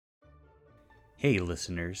Hey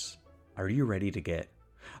listeners, are you ready to get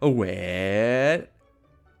wet?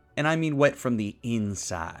 And I mean wet from the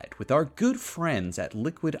inside with our good friends at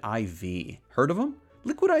Liquid IV. Heard of them?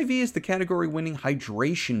 Liquid IV is the category winning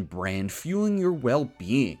hydration brand fueling your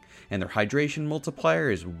well-being, and their hydration multiplier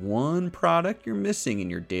is one product you're missing in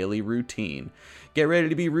your daily routine. Get ready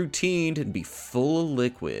to be routined and be full of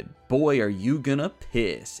liquid. Boy, are you gonna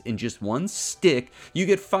piss. In just one stick, you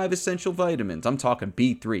get 5 essential vitamins. I'm talking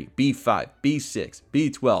B3, B5, B6,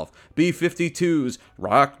 B12, B52s,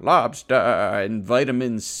 rock lobster, and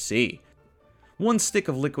vitamin C. One stick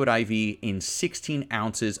of Liquid IV in 16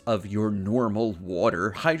 ounces of your normal water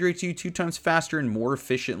hydrates you 2 times faster and more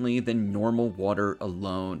efficiently than normal water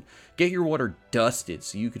alone. Get your water dusted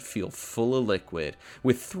so you could feel full of liquid,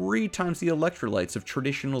 with 3 times the electrolytes of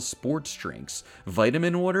traditional sports drinks.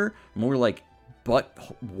 Vitamin water, more like butt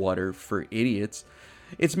water for idiots.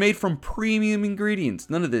 It's made from premium ingredients,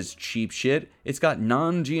 none of this cheap shit. It's got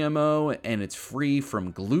non-GMO and it's free from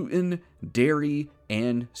gluten, dairy,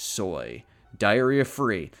 and soy. Diarrhea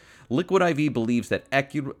free. Liquid IV believes that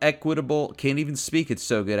equitable, can't even speak, it's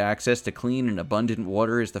so good, access to clean and abundant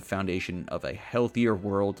water is the foundation of a healthier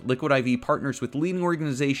world. Liquid IV partners with leading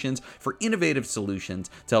organizations for innovative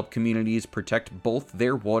solutions to help communities protect both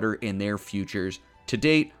their water and their futures. To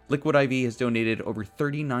date, Liquid IV has donated over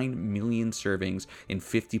 39 million servings in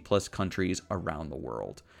 50 plus countries around the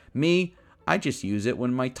world. Me, I just use it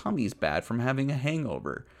when my tummy's bad from having a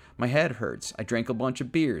hangover. My head hurts. I drank a bunch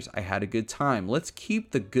of beers. I had a good time. Let's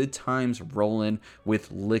keep the good times rolling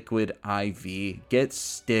with Liquid IV. Get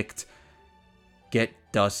sticked, get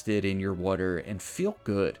dusted in your water, and feel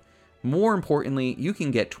good. More importantly, you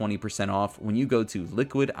can get 20% off when you go to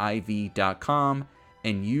liquidiv.com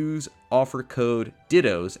and use offer code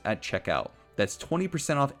DIDDOS at checkout. That's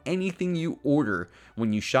 20% off anything you order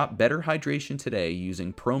when you shop Better Hydration today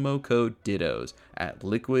using promo code DIDDOS at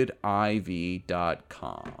liquidiv.com.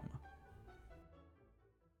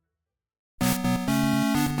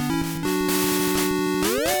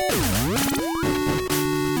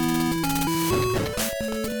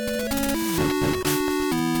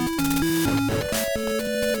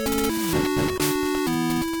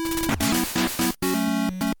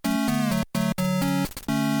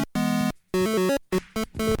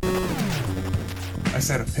 I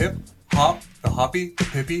said a pip, hop, the hoppy, the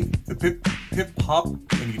pippy, the pip, pip, hop,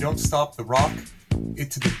 and you don't stop the rock. It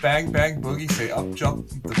to the bang, bang, boogie, say up, jump,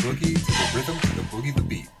 the boogie, to the rhythm, to the boogie, the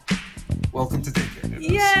beat. Welcome to Daycare Dinners.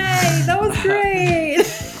 Yay! That was great!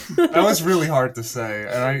 That was really hard to say,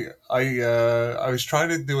 and I was trying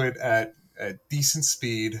to do it at decent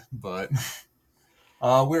speed, but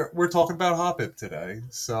we're talking about Hoppip today.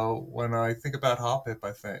 So when I think about Hoppip,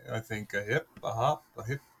 I think a hip, a hop, a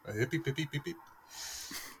hip, a hippie, pippy, pippy.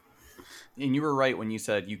 And you were right when you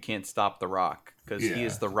said you can't stop the rock, because he Yeah.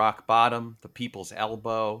 is the rock bottom, the people's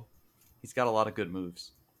elbow. He's got a lot of good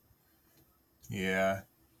moves. Yeah.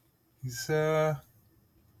 He's I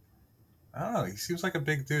don't know, he seems like a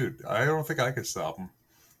big dude. I don't think I could stop him.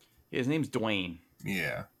 His name's Dwayne.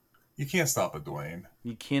 Yeah. You can't stop a Dwayne.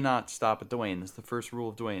 You cannot stop a Dwayne. That's the first rule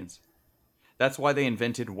of Dwayne's. That's why they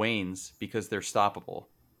invented Waynes, because they're stoppable.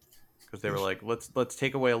 Because they were like, let's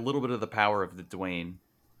take away a little bit of the power of the Dwayne,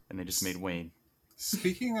 and they just made Wayne.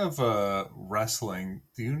 Speaking of wrestling,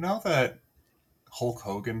 do you know that Hulk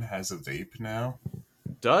Hogan has a vape now?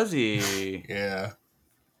 Does he? Yeah.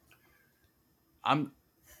 I'm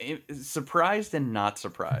surprised and not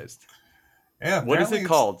surprised. Yeah. What is apparently it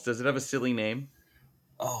called? Does it have a silly name?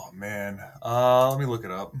 Oh man. Let me look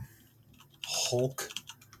it up. Hulk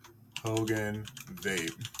Hogan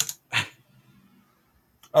vape.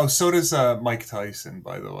 Oh, so does Mike Tyson,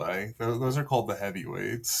 by the way. Those are called the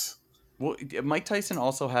heavyweights. Well, Mike Tyson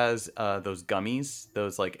also has those gummies,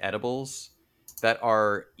 those like edibles that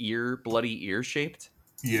are bloody ear shaped.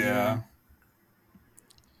 Yeah.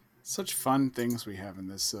 Such fun things we have in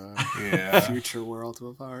this Yeah. future world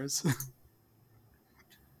of ours.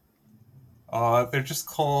 They're just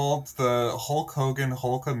called the Hulk Hogan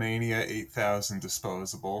Hulkamania 8000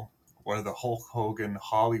 disposable, or the Hulk Hogan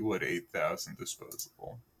Hollywood 8000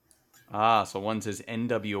 disposable. Ah, so one's his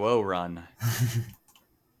NWO run.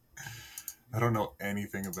 I don't know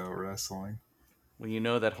anything about wrestling. Well, you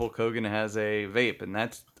know that Hulk Hogan has a vape, and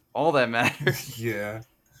that's all that matters. Yeah.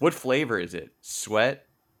 What flavor is it? Sweat?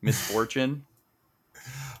 Misfortune?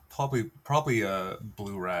 Probably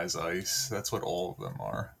Blue Raz Ice. That's what all of them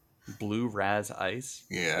are. Blue Raz Ice?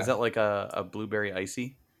 Yeah. Is that like a blueberry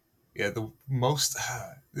icy? Yeah, the most...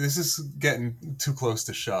 This is getting too close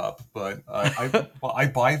to shop, but I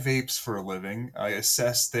buy vapes for a living. I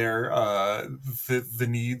assess the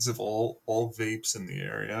needs of all vapes in the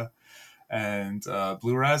area. and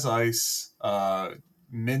blue raz ice,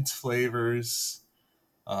 mint flavors,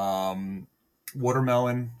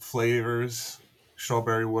 watermelon flavors,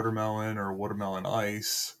 strawberry watermelon or watermelon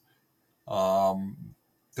ice.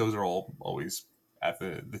 Those are all always at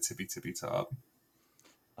the tippy top.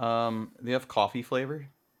 They have coffee flavor.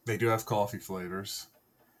 They do have coffee flavors.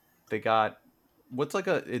 They got what's like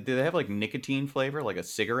a? Do they have like nicotine flavor, like a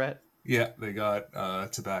cigarette? Yeah, they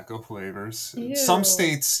got tobacco flavors. In Ew. some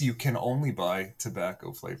states, you can only buy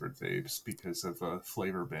tobacco flavored vapes because of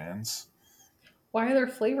flavor bans. Why are there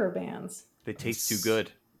flavor bans? They taste It's- too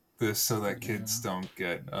good. This so that kids don't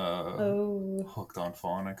get Oh. hooked on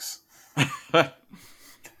phonics.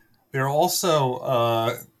 There are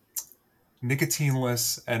also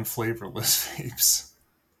nicotineless and flavorless vapes.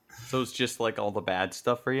 So it's just like all the bad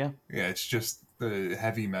stuff for you. Yeah, it's just the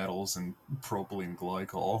heavy metals and propylene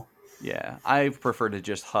glycol. Yeah, I prefer to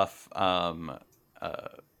just huff bug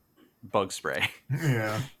spray.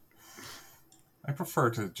 Yeah. I prefer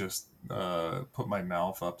to just put my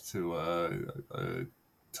mouth up to a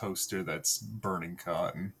toaster that's burning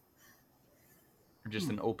cotton. Or just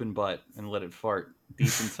an open butt and let it fart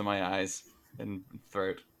deep into my eyes and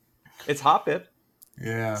throat. It's Hoppip.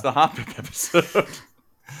 Yeah. It's the Hoppip episode.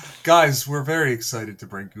 Guys, we're very excited to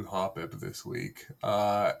bring you Hoppip this week.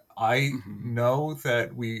 I know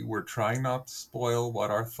that we were trying not to spoil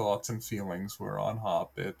what our thoughts and feelings were on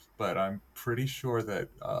Hoppip, but I'm pretty sure that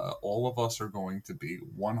all of us are going to be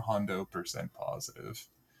 100% positive.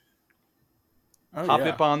 Oh,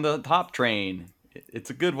 Hoppip yeah. on the top train.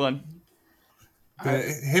 It's a good one.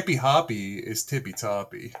 The hippie hoppy is tippy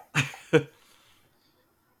toppy.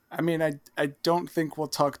 I mean, I don't think we'll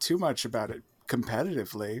talk too much about it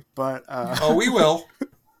competitively, but Oh, we will.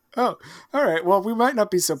 oh, all right. Well, we might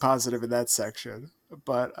not be so positive in that section,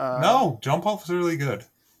 but No, Jumpluff is really good.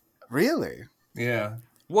 really, Yeah.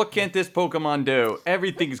 What can't this Pokemon do?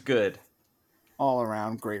 Everything's good. all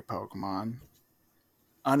around great Pokemon,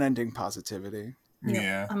 unending positivity. Yep,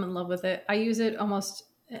 Yeah. I'm in love with it. I use it almost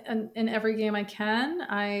in every game I can.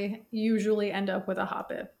 I usually end up with a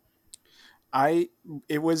Hoppip.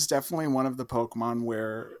 It was definitely one of the Pokemon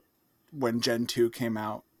where when Gen 2 came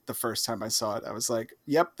out, the first time I saw it, I was like,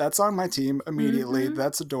 yep, that's on my team immediately. Mhm.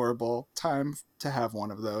 That's adorable. Time to have one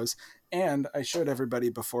of those. And I showed everybody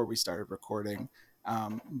before we started recording,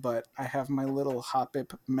 but I have my little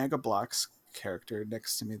Hoppip Mega Bloks character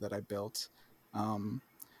next to me that I built.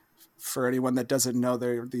 For anyone that doesn't know,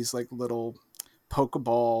 they're these like little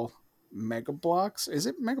Pokeball Mega Bloks. Is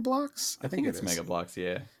it Mega Bloks? I think it it's is. Mega Bloks,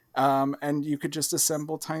 yeah. And you could just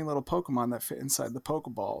assemble tiny little Pokemon that fit inside the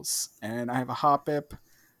Pokeballs. And I have a Hoppip,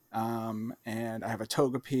 and I have a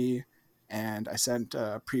Togepi, and I sent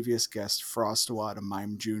a previous guest Frostwa to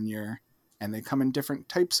Mime Jr., and they come in different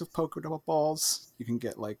types of Pokeballs. You can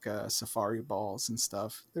get like Safari balls and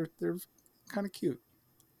stuff. They're kind of cute.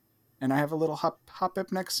 And I have a little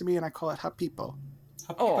Hoppip next to me, and I call it Hoppipo.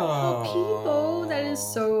 Oh, Peepo, that is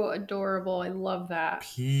so adorable. I love that.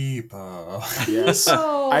 Peepo. Yes,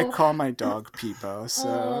 Peepo. I call my dog Peepo, so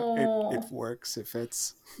Aw. it works. It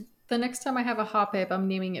fits. The next time I have a Hoppip, I'm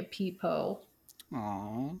naming it Peepo.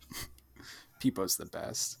 Aww. Peepo's the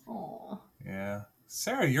best. Aw. Yeah.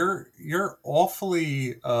 Sarah, you're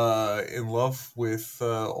awfully in love with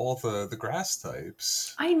all the grass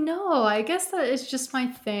types. I know. I guess that is just my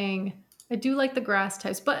thing. I do like the grass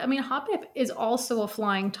types, but I mean, Hoppip is also a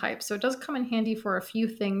flying type, so it does come in handy for a few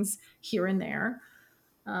things here and there.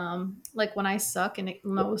 Like when I suck and it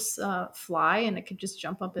knows fly, and it could just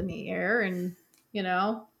jump up in the air and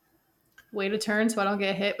wait a turn so I don't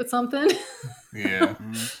get hit with something. Yeah.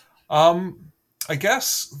 I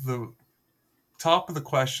guess the top of the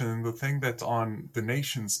question, the thing that's on the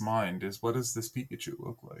nation's mind is, what does this Pikachu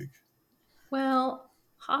look like? Well,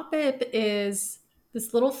 Hoppip is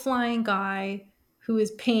this little flying guy who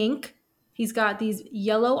is pink. He's got these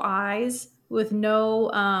yellow eyes with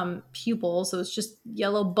no pupils, so it's just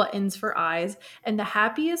yellow buttons for eyes, and the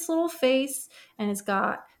happiest little face. And it's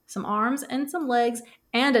got some arms and some legs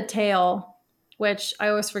and a tail, which I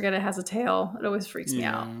always forget it has a tail. It always freaks me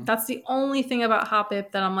out. Yeah. That's the only thing about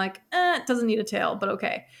Hoppip that I'm like, it doesn't need a tail, but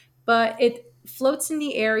okay. But it floats in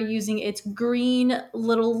the air using its green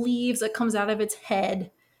little leaves that comes out of its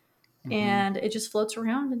head, and it just floats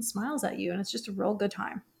around and smiles at you, and it's just a real good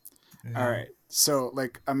time. All right. So,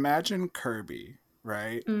 like, imagine Kirby,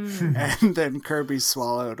 right? Mm. And then Kirby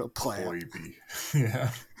swallowed a plant, Koibi. Yeah.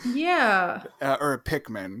 Yeah. or a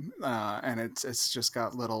Pikmin, and it's just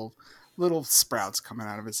got little sprouts coming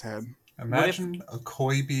out of its head. Imagine a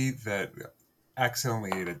Koibi that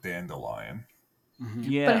accidentally ate a dandelion.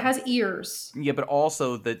 Yeah. But it has ears. Yeah, but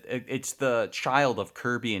also it's the child of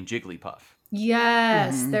Kirby and Jigglypuff.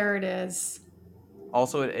 Yes, there it is.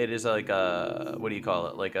 Also, it is like a, what do you call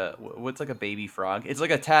it? Like what's like a baby frog? It's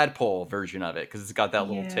like a tadpole version of it because it's got that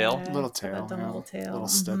little tail. Yeah, Little it's got tail, that dumb yeah. little tail. Little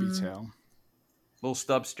stubby tail. Little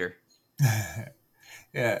stubster.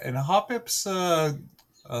 Yeah, and Hoppip's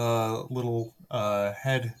little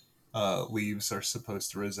head leaves are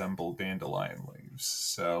supposed to resemble dandelion leaves.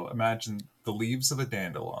 So imagine the leaves of a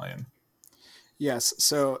dandelion. Yes,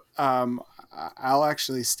 so I'll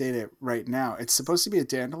actually state it right now. It's supposed to be a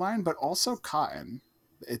dandelion, but also cotton.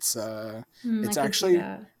 It's I it's can see actually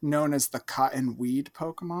that. known as the cotton weed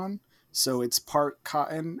Pokemon. So it's part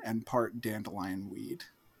cotton and part dandelion weed.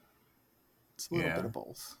 It's a little bit of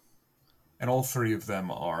both. And all three of them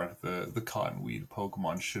are the cottonweed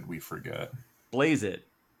Pokemon, should we forget. Blaze it.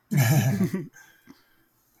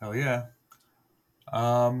 Hell yeah.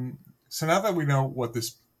 So now that we know what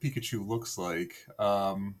this Pikachu looks like,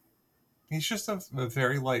 he's just a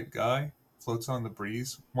very light guy. Floats on the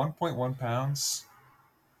breeze. 1.1 pounds.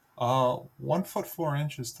 1 foot 4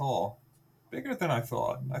 inches tall. Bigger than I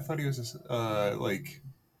thought. I thought he was like,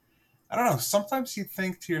 I don't know. Sometimes you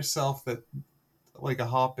think to yourself that like a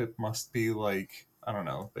Hoppip must be like, I don't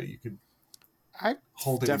know, that you could I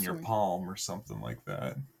hold it in your definitely. palm or something like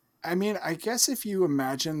that. I mean, I guess if you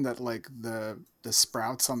imagine that like the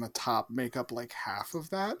sprouts on the top make up like half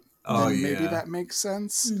of that, Oh, then maybe yeah. that makes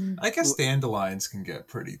sense. I guess dandelions can get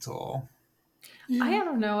pretty tall. Yeah. I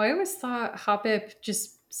don't know. I always thought Hoppip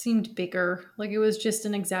just seemed bigger. Like it was just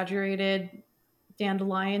an exaggerated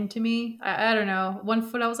dandelion to me. I don't know. 1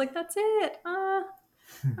 foot, I was like, that's it. All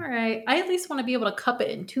right. I at least want to be able to cup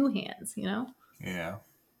it in two hands, you know? Yeah.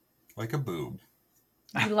 Like a boob.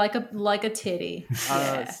 Like a titty.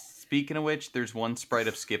 Yeah. Speaking of which, there's one sprite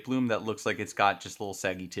of Skiploom that looks like it's got just little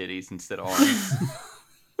saggy titties instead of arms.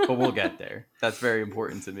 But we'll get there. That's very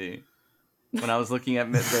important to me. When I was looking at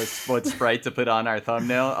what sprite to put on our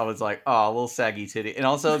thumbnail, I was like, oh, a little saggy titty. And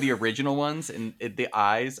also the original ones and the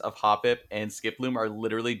eyes of Hoppip and Skiploom are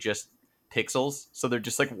literally just pixels. So they're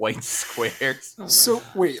just like white squares. Oh my So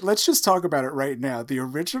gosh. wait, let's just talk about it right now. The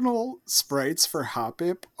original sprites for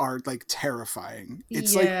Hoppip are like terrifying.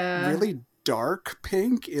 It's Yeah. like really dark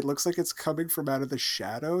pink. It looks like it's coming from out of the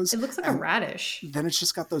shadows. It looks like a radish. Then it's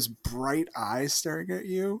just got those bright eyes staring at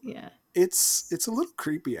you. Yeah. It's a little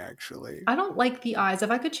creepy actually. I don't like the eyes. If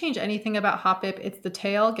I could change anything about Hoppip, it's the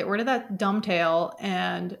tail. Get rid of that dumb tail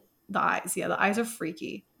and the eyes. Yeah, the eyes are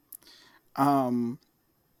freaky.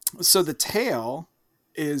 So the tail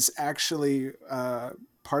is actually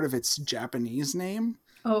part of its Japanese name.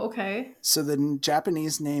 Oh, okay. So the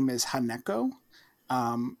Japanese name is Haneko,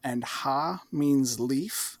 and Ha means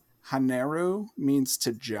leaf, Haneru means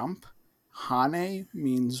to jump, Hane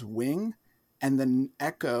means wing, and then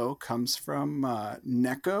Echo comes from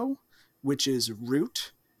Neko, which is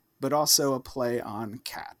root, but also a play on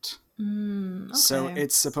cat. Okay. So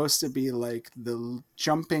it's supposed to be like the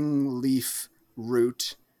jumping leaf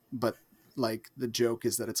root, but like the joke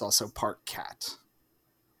is that it's also part cat.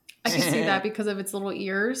 I can see that because of its little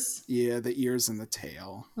ears. Yeah, the ears and the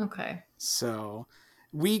tail. Okay. So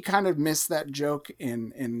we kind of missed that joke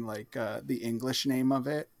in like the English name of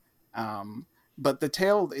it. But the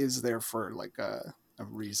tail is there for like a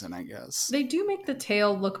reason, I guess. They do make the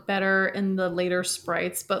tail look better in the later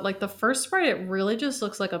sprites, but like the first sprite, it really just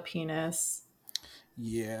looks like a penis.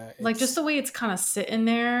 Yeah. Like just the way it's kind of sitting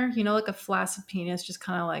there, you know, like a flaccid penis just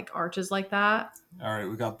kind of like arches like that. All right,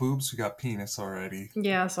 we got boobs, we got penis already.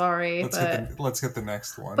 Yeah, sorry. Let's get the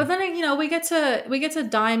next one. But then you know, we get to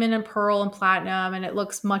diamond and pearl and platinum, and it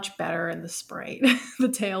looks much better in the sprite. The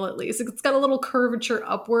tail, at least, it's got a little curvature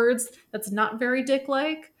upwards that's not very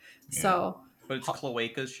dick-like. Yeah. So, But it's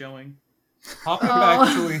cloacas showing. Hoppip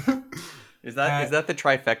actually. Is that the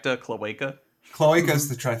trifecta cloaca? Cloaca's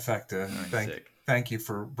the trifecta. Sick. Thank you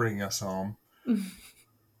for bringing us home.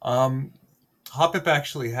 Hoppip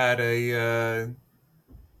actually had a.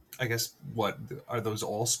 I guess what are those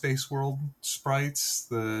all Space World sprites?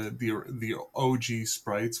 The OG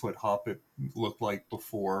sprites, what Hoppip looked like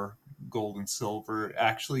before Gold and Silver,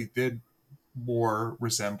 actually did more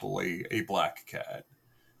resemble a black cat.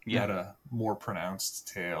 He had a more pronounced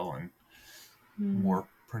tail and more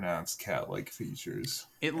pronounced cat-like features.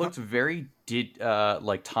 It looked very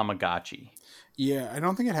like Tamagotchi. Yeah, I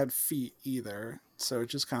don't think it had feet either. So it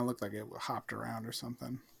just kind of looked like it hopped around or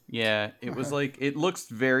something. Yeah, it was like, it looks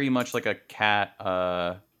very much like a cat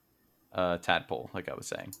tadpole, like I was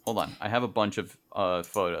saying. Hold on, I have a bunch of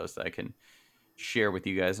photos that I can share with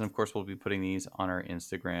you guys, and of course we'll be putting these on our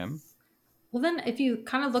Instagram. Well, then if you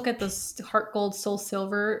kind of look at the Heart Gold, Soul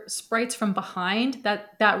Silver sprites from behind,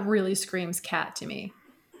 that really screams cat to me.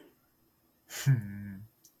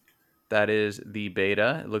 That is the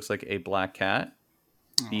beta. It looks like a black cat.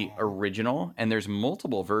 The Aw. original, and there's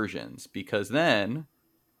multiple versions because then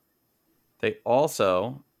they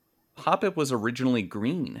also Hoppip was originally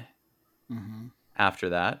green Mm-hmm. after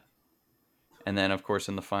that. And then of course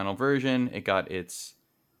in the final version it got its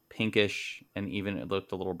pinkish and even it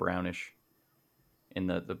looked a little brownish in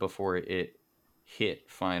the before it hit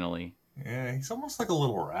finally. Yeah, he's almost like a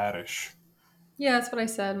little radish. Yeah, that's what I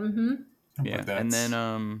said. Mm-hmm. Yeah. But And then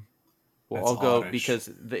well, that's I'll go oddish. because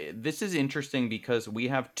this is interesting because we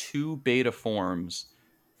have 2 beta forms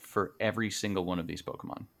for every single one of these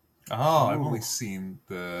Pokemon. Oh, I've Ooh. only seen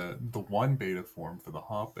the one beta form for the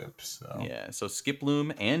Hoppip, so Yeah, so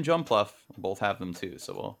Skiploom and Jumpluff both have them too.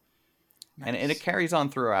 So we'll and it Nice. carries on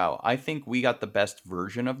throughout. I think we got the best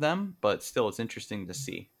version of them, but still, it's interesting to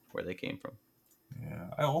see where they came from. yeah.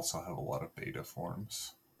 I also have a lot of beta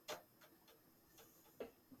forms.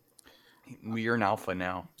 We're an alpha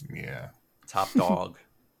now, Yeah. top dog.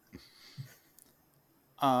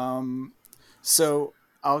 So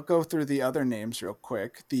I'll go through the other names real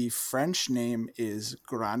quick. The French name is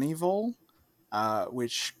Granivol,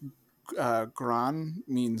 which gran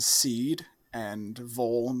means seed and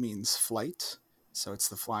vol means flight. So it's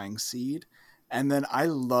the flying seed. And then I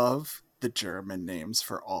love the German names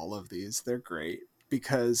for all of these. They're great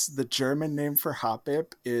because the German name for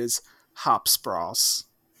Hoppip is Hopspross.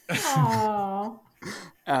 Aww.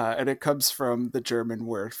 And it comes from the German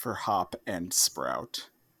word for hop and sprout.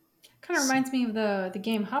 Kind of reminds me of the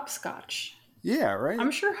game Hopscotch. Yeah, right?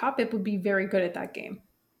 I'm sure Hoppip would be very good at that game.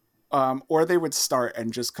 Or they would start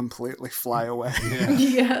and just completely fly away. Yeah.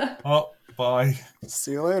 Yeah. Oh, bye.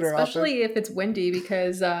 See you later, Hoppip. Especially if it's windy,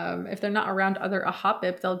 because if they're not around other a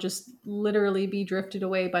Hoppip, they'll just literally be drifted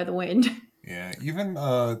away by the wind. Yeah, even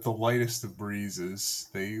the lightest of breezes,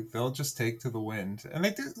 they'll just take to the wind, and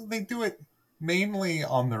they do it mainly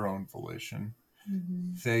on their own volition.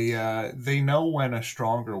 They know when a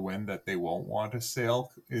stronger wind that they won't want to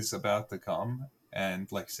sail is about to come,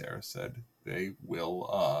 and like Sarah said, they will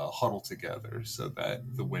huddle together so that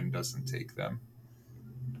the wind doesn't take them.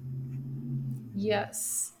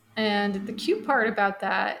 Yes. And the cute part about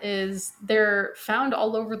that is they're found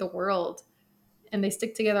all over the world and they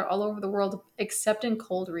stick together all over the world except in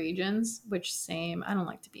cold regions, which same. I don't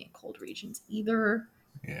like to be in cold regions either.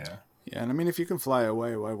 Yeah, Yeah, and I mean, if you can fly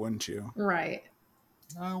away, why wouldn't you? Right.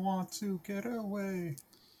 I want to get away.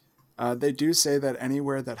 They do say that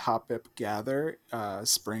anywhere that Hoppip gather,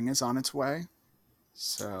 spring is on its way.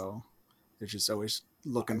 So they're just always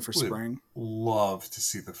looking for Would spring, love to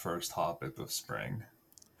see the first Hoppip of spring.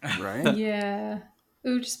 right? Yeah. It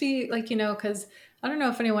would just be like, because I don't know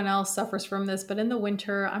if anyone else suffers from this, but in the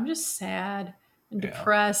winter, I'm just sad and Yeah,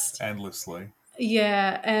 depressed. endlessly.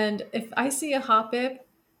 Yeah. And if I see a Hoppip,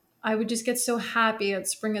 I would just get so happy that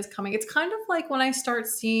spring is coming. It's kind of like when I start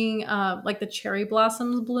seeing like the cherry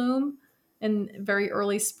blossoms bloom in very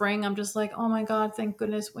early spring. I'm just like, oh my God, thank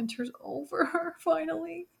goodness winter's over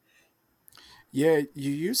finally. Yeah,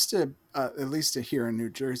 you used to, at least here in New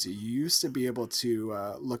Jersey, you used to be able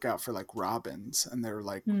to look out for like robins, and they're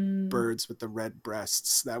like Hmm. birds with the red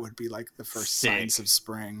breasts. That would be like the first Sick. signs of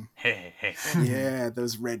spring. Hey, hey. Yeah,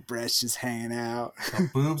 those red breasts just hanging out.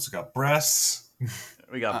 Got boobs, got breasts.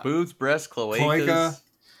 We got boobs, breasts, Cloaca. cloacas,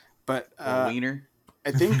 But a wiener.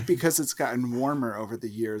 I think because it's gotten warmer over the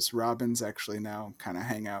years, robins actually now kind of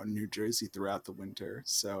hang out in New Jersey throughout the winter.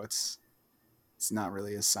 So it's not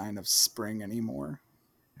really a sign of spring anymore.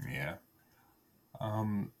 Yeah.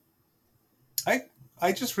 I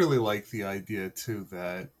I just really like the idea too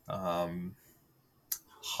that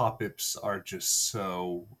Hoppips are just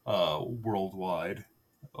so worldwide.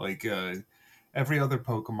 Like every other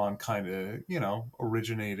Pokemon kind of,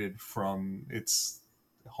 originated from its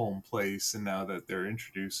home place, and now that they're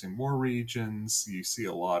introducing more regions, you see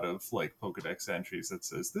a lot of like Pokedex entries that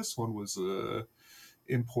says this one was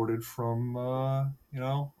imported from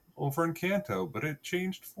over in Kanto, but it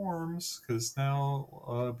changed forms because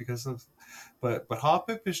now because of but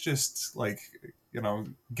Hoppip is just like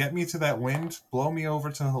get me to that wind, blow me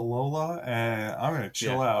over to Halola, and I'm gonna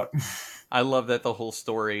chill Yeah. out. I love that the whole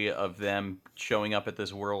story of them showing up at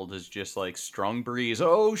this world is just like strong breeze.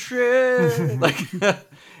 Oh shit! Like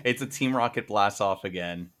it's a Team Rocket blast off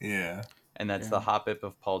again, Yeah, and that's Yeah. the Hoppip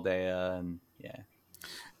of Paldea, and yeah.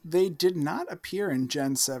 They did not appear in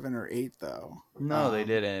Gen 7 or 8, though. No, they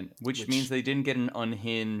didn't. Which means which- they didn't get an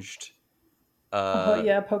unhinged Oh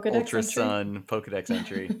yeah, Pokedex Ultra entry. Sun Pokedex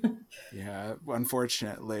entry. Yeah,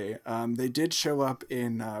 unfortunately. They did show up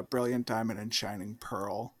in Brilliant Diamond and Shining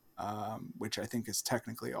Pearl, which I think is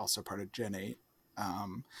technically also part of Gen 8,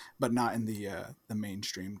 but not in the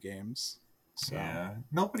mainstream games. So. Yeah,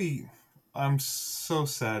 nobody. I'm so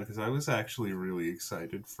sad because I was actually really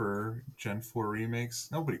excited for Gen 4 remakes.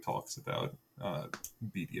 Nobody talks about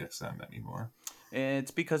BDSM anymore.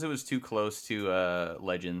 It's because it was too close to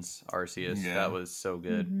Legends Arceus. That Yeah. was so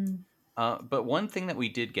good. Mm-hmm. But one thing that we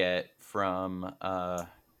did get from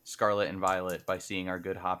Scarlet and Violet by seeing our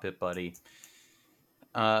good Hoppip buddy,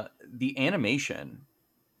 the animation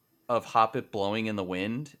of Hoppip blowing in the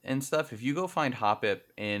wind and stuff. If you go find Hoppip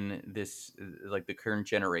in this, like the current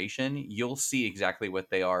generation, you'll see exactly what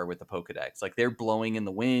they are with the Pokedex. Like they're blowing in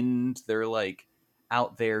the wind. They're like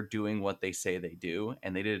out there doing what they say they do,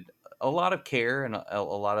 and they did a lot of care and a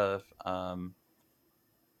lot of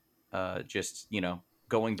just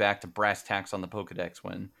going back to brass tacks on the Pokedex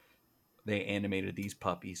when they animated these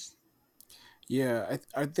puppies. Yeah,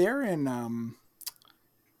 are they're in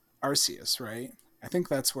Arceus, right? I think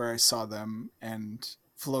that's where I saw them and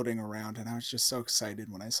floating around, and I was just so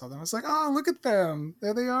excited when I saw them. I was like, "Oh, look at them!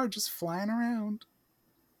 There they are, just flying around."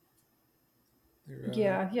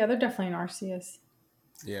 Yeah, they're definitely in Arceus.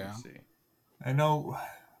 Yeah. Let's see. I know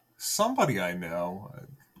somebody I know,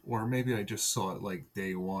 or maybe I just saw it like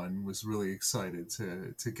day one, was really excited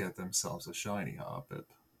to get themselves a shiny Hoppip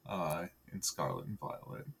in Scarlet and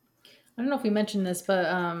Violet. I don't know if we mentioned this,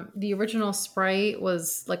 but the original sprite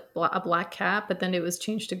was like a black cat, but then it was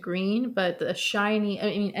changed to green. But the shiny, I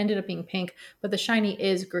mean, ended up being pink, but the shiny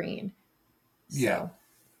is green. Yeah. So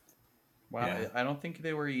Wow, Yeah. I don't think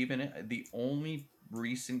they were even the only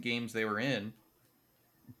recent games they were in.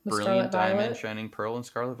 with Brilliant Scarlet Diamond, Violet, Shining Pearl, and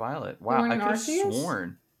Scarlet Violet. they Wow, weren't I in could have Arceus.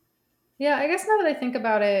 sworn. Yeah, I guess now that I think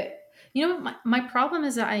about it, my problem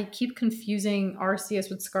is that I keep confusing Arceus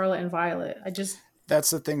with Scarlet and Violet. That's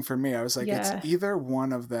the thing for me. I was like, it's Yeah. either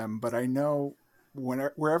one of them, but I know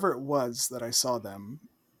wherever it was that I saw them,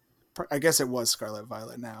 I guess it was Scarlet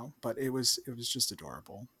Violet now, but it was just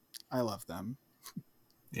adorable. I love them.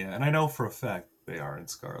 Yeah, and I know for a fact they are in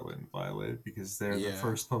Scarlet and Violet because they're the Yeah.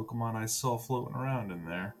 first Pokemon I saw floating around in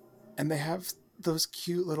there. And they have those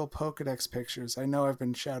cute little Pokedex pictures. I know I've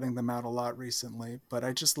been shouting them out a lot recently, but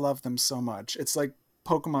I just love them so much. It's like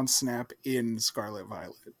Pokemon Snap in Scarlet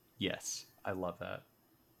Violet. Yes, I love that.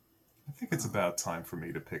 I think it's about time for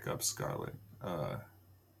me to pick up Scarlet.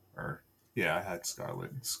 Or yeah, I had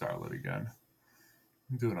Scarlet again.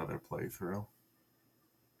 Do another playthrough.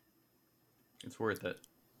 It's worth it.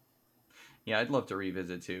 Yeah, I'd love to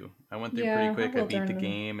revisit too. I went through pretty Yeah, I quick. I will beat the during the.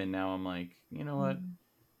 game, and now I'm like, you know what?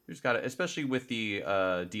 We just got to, especially with the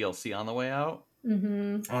DLC on the way out.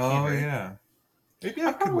 Mm-hmm. Oh hurt. yeah, maybe I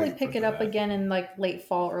I'll could probably wait pick for it up that. again in like late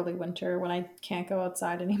fall, early winter when I can't go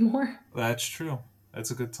outside anymore. That's true. That's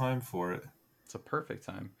a good time for it. It's a perfect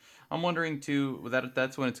time. I'm wondering too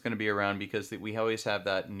that's when it's going to be around because we always have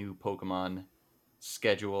that new Pokemon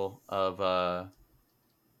schedule of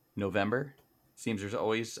November. Seems there's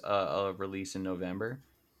always a release in November,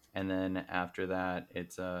 and then after that,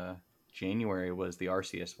 it's January was the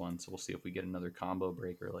Arceus one. So we'll see if we get another combo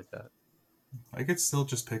breaker like that. I could still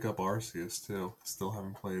just pick up Arceus too. Still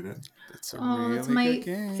haven't played it. It's a Oh, it's really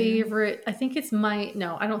good my game. favorite. I think it's my.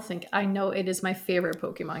 No, I don't think. I know it is my favorite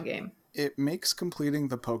Pokemon game. It makes completing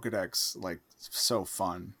the Pokedex like so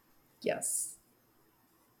fun. Yes.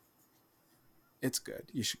 It's good.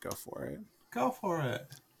 You should go for it. Go for it.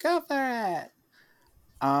 Go for it.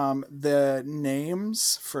 The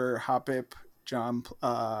names for Hoppip,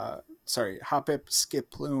 Hoppip,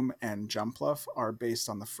 Skiploom, and Jumpluff are based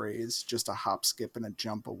on the phrase "just a hop, skip, and a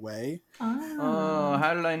jump away." Oh,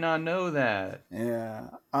 how did I not know that? Yeah.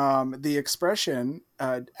 The expression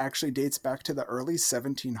actually dates back to the early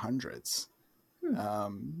 1700s.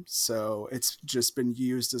 So it's just been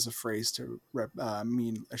used as a phrase to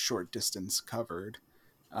mean a short distance covered.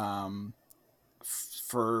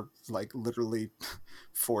 For like literally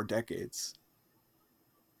 4 decades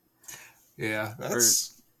Yeah, or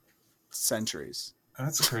centuries.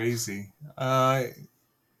 that's crazy. I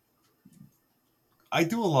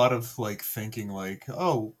do a lot of like thinking, like,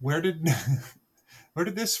 oh, where did where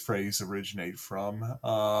did this phrase originate from?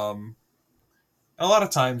 A lot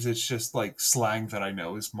of times it's just like slang that I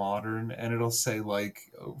know is modern, and it'll say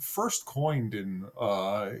like first coined in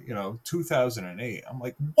 2008. I'm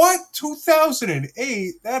like, what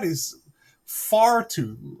 2008? That is far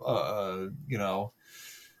too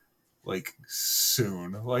like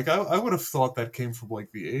soon. Like I would have thought that came from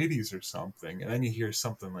like the 80s or something, and then you hear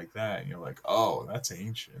something like that, and you're like, oh, that's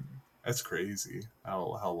ancient. That's crazy.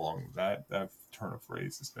 How long that turn of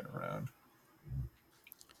phrase has been around.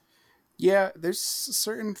 Yeah, there's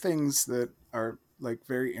certain things that are like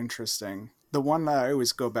very interesting. The one that I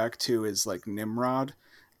always go back to is like Nimrod.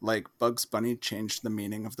 Like Bugs Bunny changed the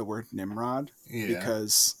meaning of the word Nimrod Yeah.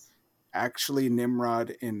 because actually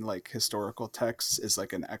Nimrod in like historical texts is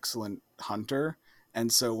like an excellent hunter.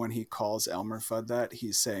 And so when he calls Elmer Fudd that,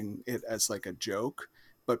 he's saying it as like a joke,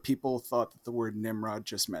 but people thought that the word Nimrod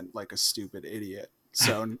just meant like a stupid idiot.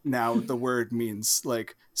 So now the word means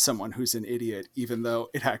like someone who's an idiot, even though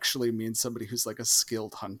it actually means somebody who's like a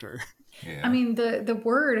skilled hunter. I Yeah. mean, the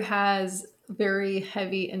word has very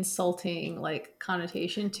heavy insulting like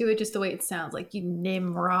connotation to it, just the way it sounds, like you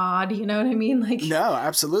Nimrod, you know what I mean? Like No,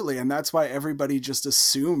 absolutely. And that's why everybody just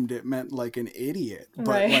assumed it meant like an idiot. But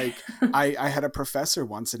right. like I had a professor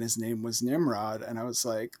once and his name was Nimrod. And I was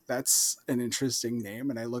like, that's an interesting name.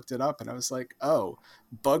 And I looked it up and I was like, oh,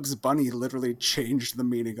 Bugs Bunny literally changed the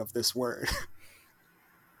meaning of this word.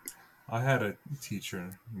 I had a teacher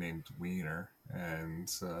named Wiener,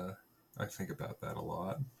 and I think about that a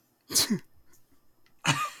lot.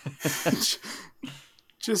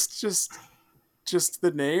 just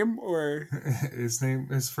the name or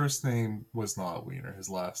His first name was not Wiener. His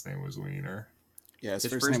last name was Wiener. yeah, his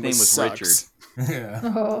His first first name name was Sucks. Yeah.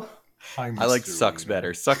 Oh, Hi, I like Mr. Sucks Wiener.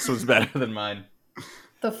 better. Sucks was better than mine.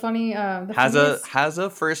 the funny, the Has funniest, a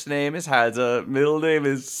first name is has a middle name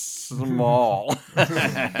is small.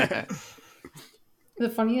 the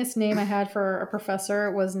funniest name I had for a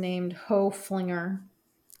professor was named Ho Flinger,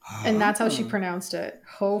 and that's how she Oh. pronounced it,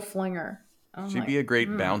 Ho Flinger. I'm She'd be like, a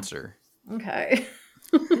great bouncer. okay.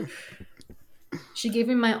 She gave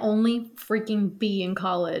me my only freaking B in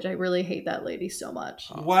college. I really hate that lady so much.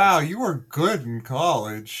 Wow, you were good in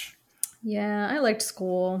college. Yeah, I liked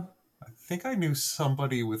school. I think I knew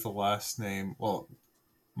somebody with the last name. Well,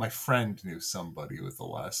 my friend knew somebody with the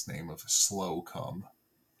last name of Slowcome.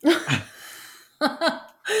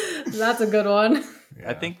 That's a good one. I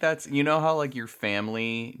Yeah. think that's, you know how like your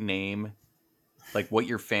family name, like what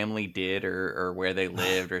your family did or where they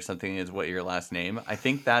lived or something is what your last name. I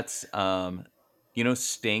think that's you know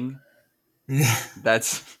Sting. Yeah.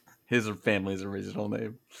 That's his family's original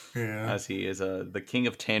name, Yeah. as he is the king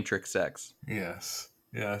of tantric sex. Yes.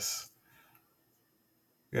 Yes.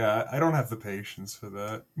 Yeah, I don't have the patience for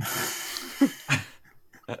that.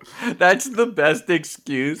 That's the best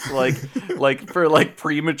excuse, like for like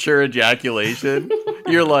premature ejaculation.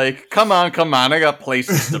 You're like, come on, I got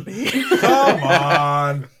places to be. Come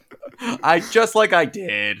on. I just like I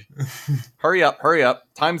did. Hurry up.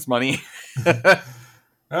 Time's money.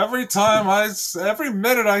 Every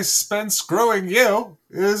minute I spend screwing you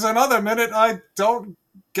is another minute I don't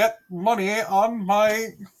get money on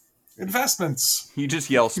my investments. You just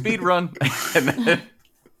yell speed run,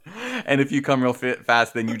 and if you come real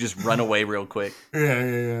fast, then you just run away real quick.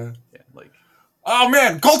 Yeah. Yeah, like Oh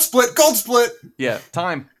man, gold split. yeah,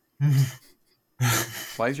 time.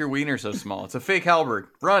 Why is your wiener so small? It's a fake halberd.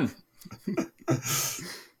 Run.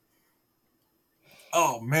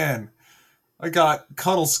 Oh man, I got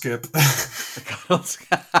cuddle skip.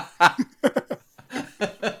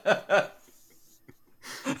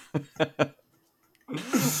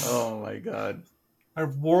 Oh my god. I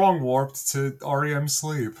wrong warped to REM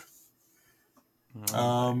sleep.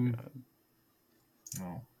 Oh my god.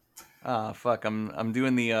 Oh. Ah, fuck. I'm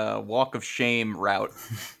doing the walk of shame route.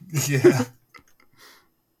 Yeah.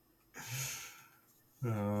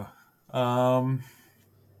 Um.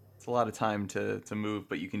 It's a lot of time to move,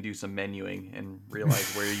 but you can do some menuing and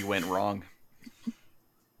realize where you went wrong.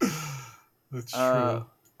 That's true.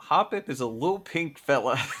 Hoppip is a little pink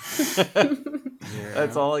fella. Yeah.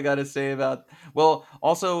 That's all I gotta say about. Well,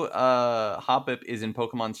 also, Hoppip is in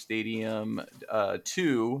Pokemon Stadium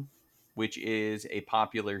 2, which is a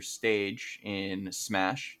popular stage in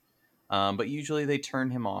Smash. But usually they turn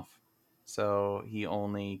him off, so he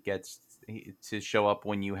only gets to show up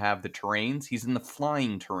when you have the terrains. He's in the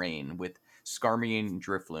flying terrain with Skarmory and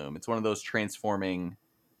Drifloom. It's one of those transforming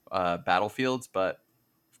battlefields, but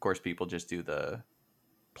of course, people just do the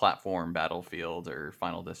platform battlefield or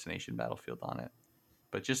Final Destination battlefield on it.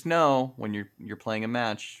 But just know when you're playing a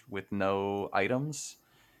match with no items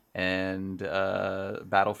and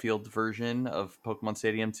battlefield version of Pokemon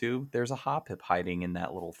Stadium 2, there's a Hoppip hiding in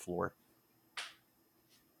that little floor.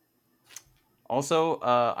 Also,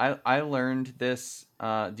 I learned this.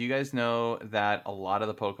 Do you guys know that a lot of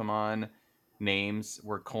the Pokemon names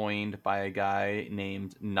were coined by a guy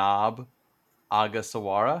named Nob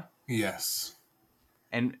Agasawara? Yes.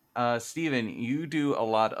 And Steven, you do a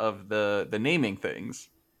lot of the naming things.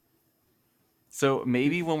 So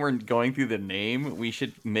maybe when we're going through the name, we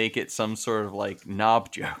should make it some sort of like knob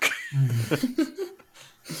joke.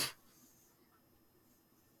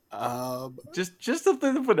 just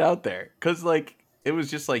something to put out there, because like it was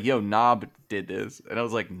just like, yo, Knob did this, and I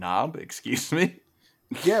was like, Knob, excuse me.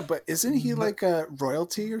 Yeah, but isn't he like a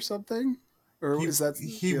royalty or something? Or is that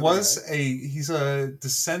he the other was guy? he's a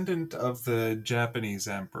descendant of the Japanese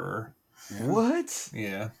emperor. Yeah. What?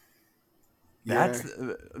 Yeah. That's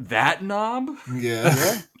that Knob? Yeah.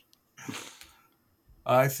 Yeah.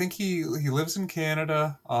 I think he lives in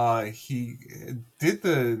Canada. He did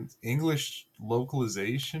the English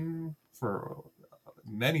localization for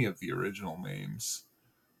many of the original names.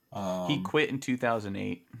 He quit in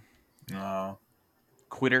 2008. Uh,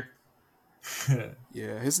 Quitter.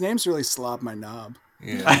 Yeah. His name's really Slob My Knob.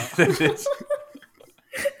 yeah.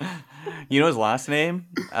 You know his last name?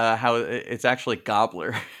 How it's actually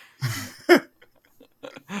Gobbler.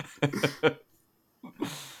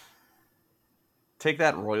 Take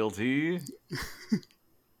that, royalty.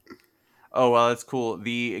 Oh, well, that's cool.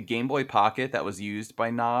 The Game Boy Pocket that was used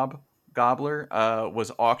by Knob Gobbler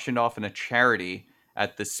was auctioned off in a charity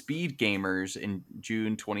at the Speed Gamers in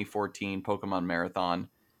June 2014 Pokemon Marathon.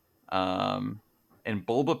 And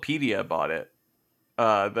Bulbapedia bought it.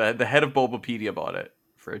 The head of Bulbapedia bought it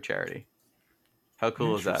for a charity. How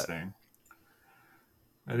cool is that? Interesting.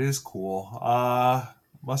 That is cool.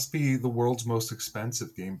 Must be the world's most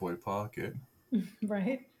expensive Game Boy Pocket.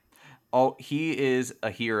 Right. Oh, he is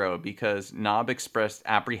a hero because Knob expressed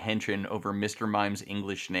apprehension over Mr. Mime's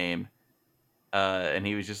English name. And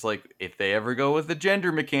he was just like, if they ever go with the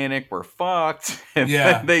gender mechanic, we're fucked. And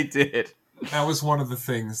Yeah. they did. That was one of the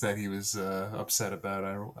things that he was upset about,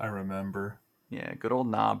 I remember. Yeah, good old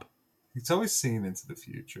Knob. He's always seen into the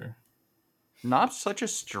future. Knob's such a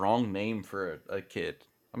strong name for a kid.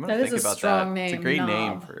 I'm going to That is think a about strong that. It's a name, great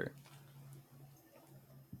name Knob. for...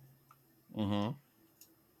 Mm-hmm.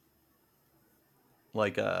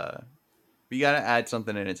 Like, you got to add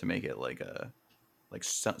something in it to make it like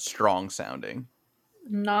strong sounding.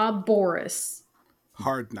 Knob Boris.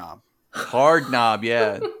 Hard Knob. Hard Knob,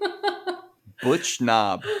 yeah. Butch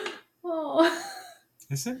Knob. Oh.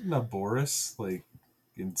 Isn't Naboris like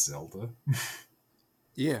in Zelda?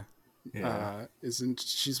 Yeah. Yeah. Isn't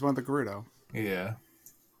she's one of the Gerudo? Yeah.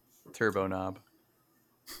 Turbo Knob.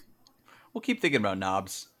 We'll keep thinking about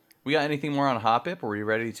knobs. We got anything more on Hoppip, or are we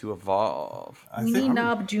ready to evolve? Mini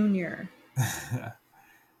Knob Jr.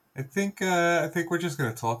 I think we're just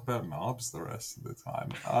gonna talk about knobs the rest of the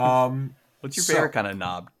time. What's your favorite kind of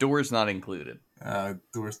knob? Doors not included.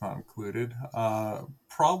 Doors not included.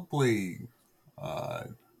 Probably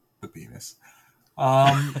the penis.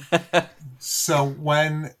 So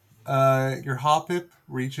when your Hoppip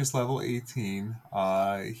reaches level 18,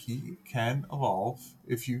 he can evolve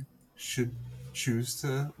if you should choose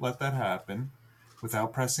to let that happen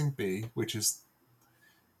without pressing B, which is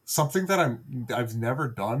something that I've never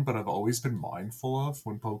done, but I've always been mindful of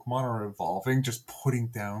when Pokemon are evolving, just putting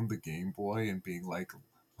down the Game Boy and being like,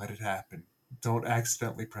 let it happen. Don't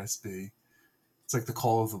accidentally press B. It's like the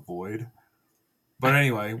call of the void. But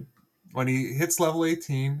anyway, when he hits level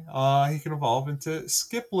 18, he can evolve into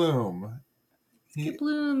Skiploom.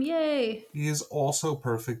 Skiploom, yay! He is also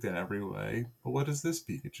perfect in every way. But what does this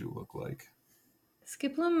Pikachu look like?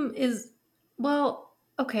 Skiploom is, well,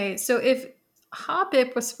 okay, so if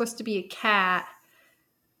Hoppip was supposed to be a cat,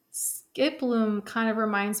 Skiploom kind of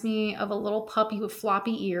reminds me of a little puppy with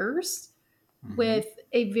floppy ears, with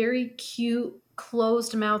a very cute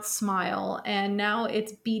closed mouth smile, and now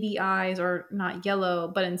its beady eyes are not yellow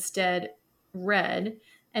but instead red,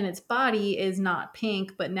 and its body is not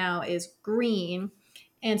pink but now is green.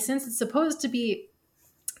 And since it's supposed to be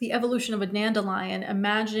the evolution of a dandelion,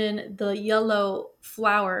 imagine the yellow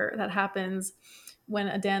flower that happens when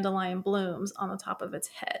a dandelion blooms on the top of its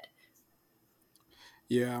head.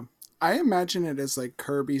 Yeah. I imagine it as like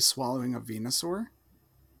Kirby swallowing a Venusaur.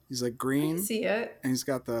 He's like I green, can see it. and he's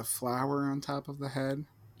got the flower on top of the head.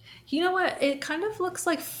 You know what? It kind of looks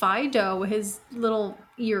like Fido with his little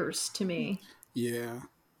ears to me. Yeah.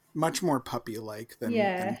 Much more puppy-like than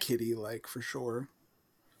kitty-like, for sure.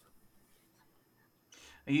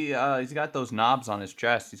 He's got those knobs on his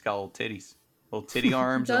chest. He's got little titties, little titty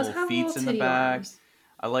arms, and Does little have feet little in the titty back. arms.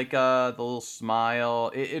 I like the little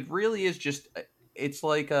smile. It really is just. It's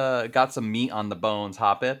like got some meat on the bones,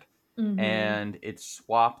 Hoppip, and it's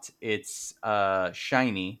swapped its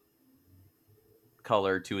shiny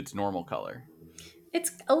color to its normal color.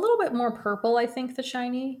 It's a little bit more purple, I think, the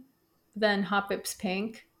shiny, than Hoppip's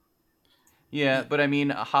pink. Yeah, but I mean,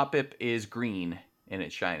 Hoppip is green and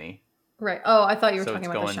it's shiny. Right. Oh, I thought you were So talking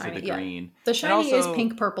it's about the going to shiny. the Yeah. green. The And shiny is also,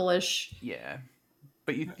 pink purplish. yeah.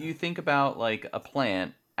 But you think about like a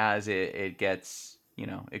plant as it gets,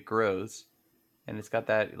 it grows, and it's got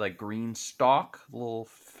that like green stalk, little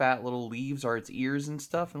fat little leaves are its ears and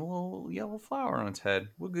stuff, and a little yellow flower on its head.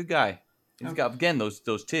 What a good guy. He's got again those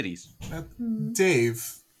titties. Uh, Hmm.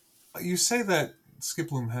 Dave, you say that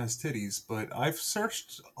Skiploom has titties, but I've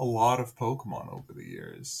searched a lot of Pokemon over the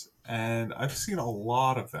years, and I've seen a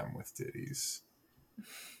lot of them with titties.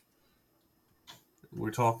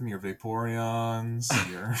 We're talking your Vaporeons,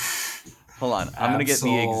 your Hold on, I'm gonna get the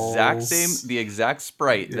Absols, exact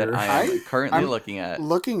sprite that your... I am currently I'm looking at.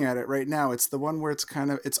 looking at it right now. It's the one where it's kind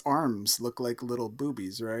of its arms look like little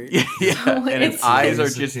boobies, right? Yeah, So and its it's eyes are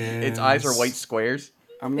Blaziken's. white squares.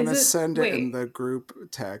 I'm is gonna it? send it in Wait. the group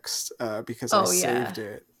text because I Oh yeah. saved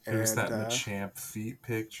it, There's and that Machamp feet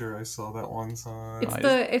picture I saw that one It's time.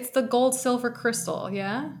 Eyes. the gold silver crystal.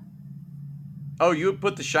 Yeah. Oh, you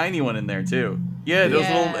put the shiny one in there too. Yeah, those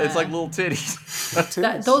it's like Yeah. little titties.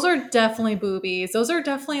 Those titties. are definitely boobies. Those are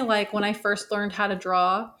definitely like when I first learned how to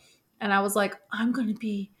draw, and I was like, I'm gonna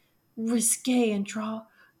be risque and draw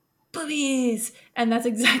boobies, and that's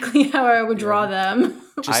exactly how I would draw Yeah, them.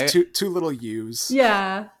 just I two little U's.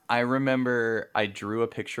 Yeah. I remember I drew a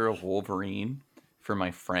picture of Wolverine for my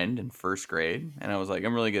friend in first grade, and I was like,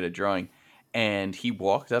 I'm really good at drawing. And he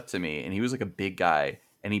walked up to me, and he was like a big guy,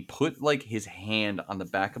 and he put like his hand on the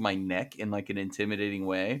back of my neck in like an intimidating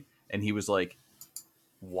way, and he was like,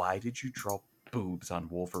 "Why did you draw boobs on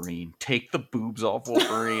Wolverine? Take the boobs off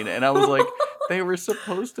Wolverine." And I was like, "They were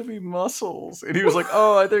supposed to be muscles." And he was like,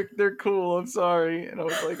 "Oh, they're cool. I'm sorry." And I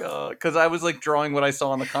was like, "Oh," because I was like drawing what I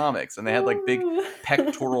saw in the comics, and they had like big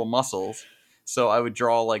pectoral muscles. So I would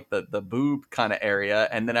draw like the boob kind of area,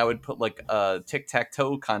 and then I would put like a tic tac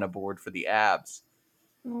toe kind of board for the abs.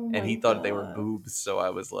 Oh And my he thought they were god. boobs, so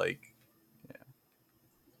I was like,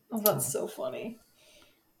 Oh, that's so funny.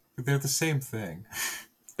 They're the same thing.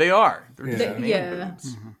 "They are. They're just Yeah. man Yeah.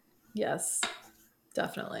 boobs." Mm-hmm. Yes.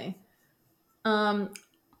 Definitely. Um,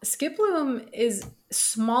 Skiploom is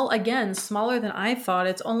small again, smaller than I thought.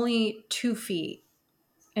 It's only 2 feet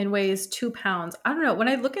and weighs 2 pounds. I don't know. When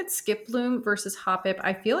I look at Skiploom versus Hoppip,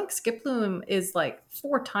 I feel like Skiploom is like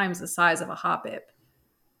 4 times the size of a Hoppip.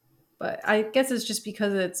 But I guess it's just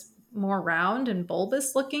because it's more round and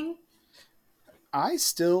bulbous looking. I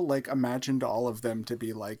still like imagined all of them to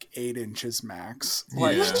be like 8 inches max,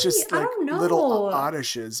 like Yeah. Really? just I like don't little know.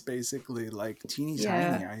 oddises, basically like teeny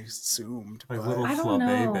tiny. Yeah. I assumed, Like but little I don't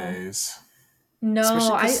know. flabébés. No,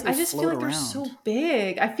 especially I, because they I just feel float like they're around. so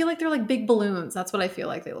big. I feel like they're like big balloons. That's what I feel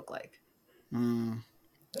like they look like. Mm,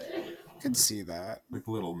 could see that. Like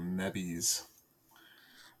little nebbies.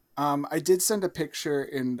 I did send a picture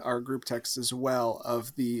in our group text as well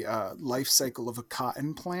of the life cycle of a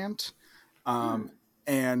cotton plant. Hmm.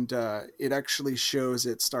 And it actually shows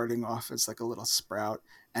it starting off as like a little sprout,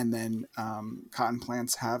 and then cotton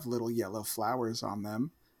plants have little yellow flowers on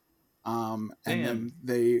them. And Damn. then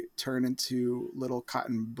they turn into little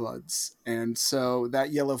cotton buds. And so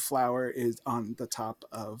that yellow flower is on the top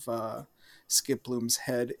of Skiploom's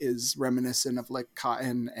head is reminiscent of like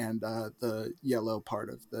cotton and the yellow part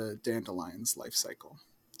of the dandelion's life cycle.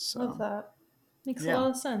 Love So, that. Makes a yeah. lot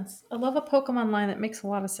of sense. I love a Pokemon line that makes a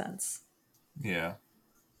lot of sense. Yeah.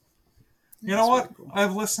 You know That's really what? cool.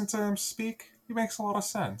 I've listened to him speak. He makes a lot of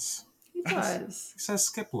sense. He does. He says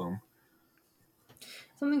Skiploom.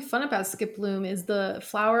 Something fun about Skiploom is the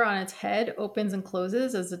flower on its head opens and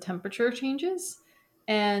closes as the temperature changes.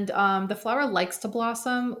 And the flower likes to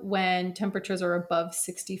blossom when temperatures are above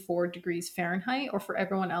 64 degrees Fahrenheit, or for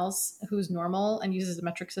everyone else who's normal and uses the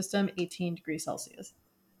metric system, 18 degrees Celsius.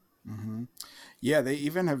 Mm-hmm. Yeah, they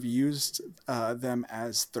even have used them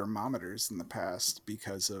as thermometers in the past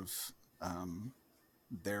because of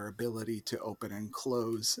their ability to open and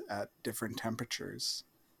close at different temperatures.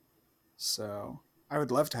 So I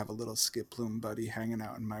would love to have a little Skiploom buddy hanging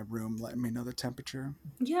out in my room, letting me know the temperature.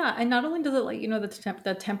 Yeah, and not only does it like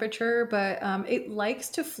the temperature, but it likes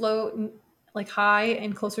to float like high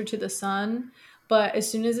and closer to the sun. But as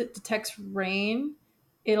soon as it detects rain,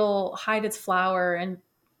 it'll hide its flower and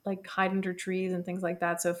like hide under trees and things like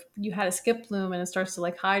that. So if you had a skip bloom and it starts to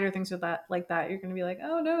like hide or things like that, you're gonna be like,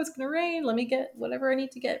 oh no, it's gonna rain. Let me get whatever I need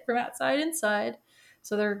to get from outside inside.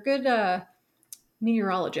 So they're good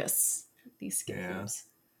meteorologists. These skip Yeah. blooms.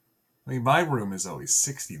 I mean, my room is always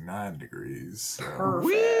 69 degrees. So.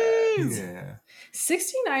 Perfect. Yeah.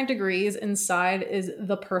 69 degrees inside is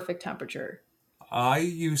the perfect temperature. I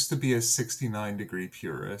used to be a 69-degree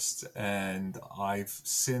purist, and I've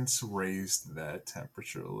since raised that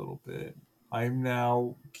temperature a little bit. I'm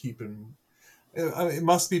now keeping It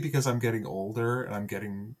must be because I'm getting older and I'm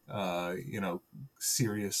getting,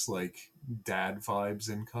 serious like dad vibes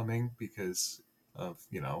incoming because of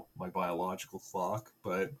my biological clock.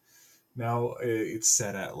 But now it's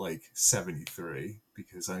set at like 73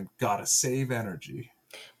 because I gotta save energy.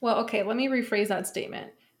 Well, okay, let me rephrase that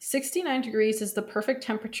statement. 69 degrees is the perfect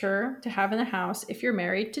temperature to have in the house if you're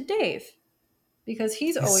married to Dave because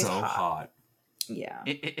he's He's always so hot. hot. Yeah.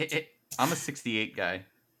 I'm a 68 guy.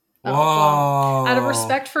 Oh, well, out of Whoa!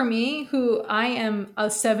 respect for me, who I am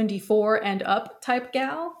a 74 and up type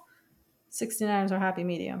gal, 69 is our happy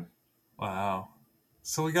medium. Wow.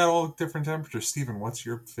 So we got all different temperatures. Steven, what's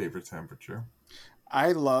your favorite temperature?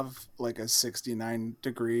 I love like a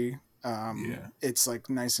 69-degree. Yeah. It's like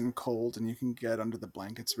nice and cold, and you can get under the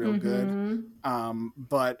blankets real good. Mm-hmm.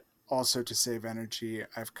 But also to save energy,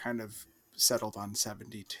 I've kind of settled on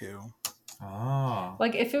 72. Ah.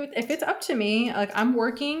 Like if it's up to me, like I'm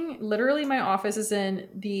working, literally my office is in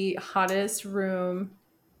the hottest room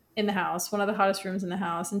in the house, one of the hottest rooms in the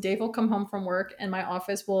house, and Dave will come home from work and my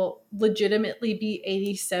office will legitimately be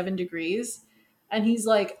 87 degrees. And he's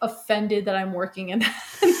like offended that I'm working in,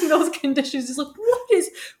 in those conditions. He's like, what?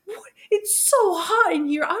 It's so hot in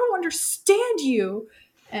here. I don't understand you.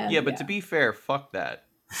 And Yeah, but to be fair, fuck that.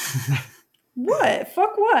 what?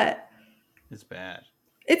 Fuck what? It's bad.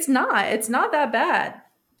 It's not. It's not that bad.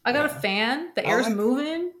 I got a Yeah. fan. The I air's like-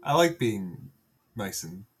 moving. I like being nice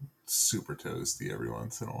and super toasty every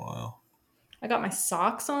once in a while. I got my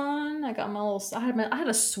socks on. I got my little. I had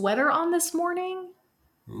a sweater on this morning.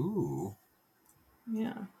 Ooh.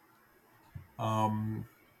 Yeah.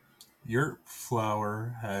 Your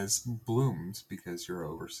flower has bloomed because you're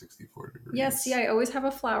over 64 degrees. Yes. Yeah. I always have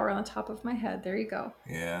a flower on the top of my head. There you go.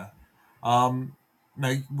 Yeah.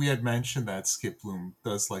 Now we had mentioned that Skiploom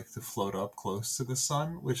does like to float up close to the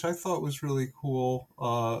sun, which I thought was really cool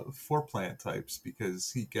for plant types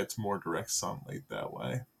because he gets more direct sunlight that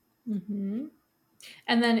way. Mm-hmm.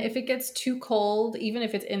 And then if it gets too cold, even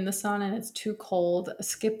if it's in the sun and it's too cold, a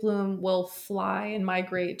skiploom will fly and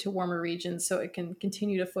migrate to warmer regions so it can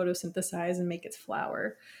continue to photosynthesize and make its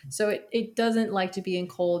flower. So it doesn't like to be in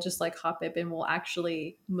cold, just like Hoppip, and will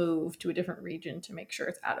actually move to a different region to make sure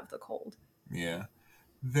it's out of the cold. Yeah.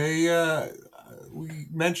 They we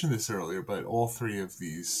mentioned this earlier, but all three of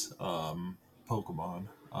these Pokemon,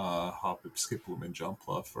 Hoppip, Skiploom, and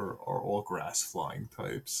Jumpluff, are all grass flying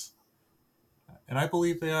types. And I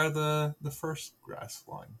believe they are the first grass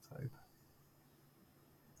flying type.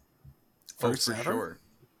 First for ever? sure.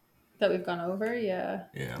 That we've gone over, yeah.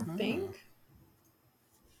 Yeah. I think.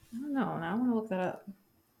 I don't know. Now I want to look that up.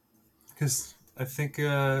 Because I think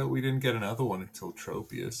we didn't get another one until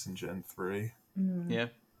Tropius in Gen 3. Yeah.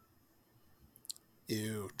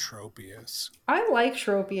 Ew, Tropius. I like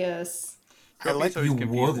Tropius. I like Tropius always You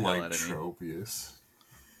confused would the hell like out of me. Tropius.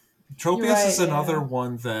 You're Tropius right, is another yeah.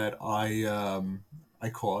 one that I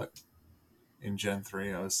caught in Gen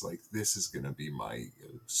 3. I was like, this is going to be my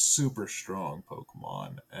super strong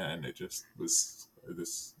Pokemon. And it just was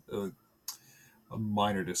a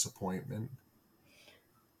minor disappointment.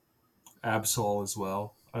 Absol as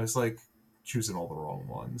well. I was like choosing all the wrong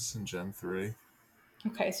ones in Gen 3.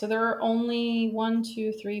 Okay, so there are only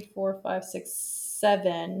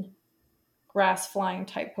 7 grass flying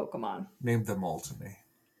type Pokemon. Name them all to me.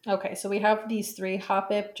 Okay, so we have these three: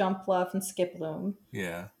 Hoppip, Jumpluff, and Skiploom.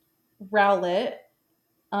 Yeah. Rowlet,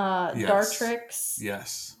 Yes. Dartrix,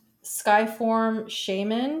 Yes. Skyform,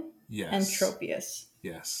 Shaman, Yes. and Tropius.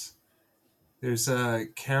 Yes. There's a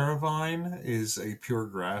Caravine is a pure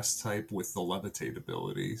grass type with the levitate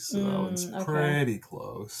ability, so that one's okay. pretty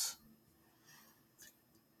close.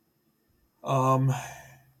 And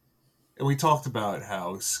we talked about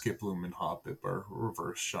how Skiploom and Hoppip are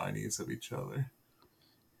reverse shinies of each other.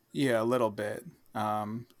 Yeah, a little bit.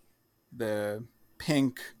 The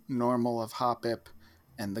pink normal of Hoppip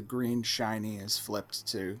and the green shiny is flipped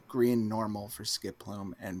to green normal for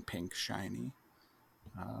Skiploom and pink shiny,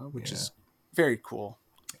 which is very cool.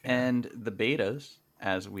 And the betas,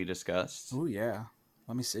 as we discussed. Oh, yeah.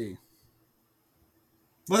 Let me see.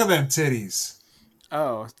 Look at them titties.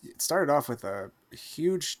 Oh, it started off with a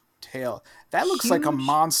huge tail. That looks like a Huge?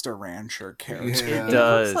 Monster Rancher character. Yeah. It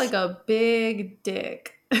does. looks like a big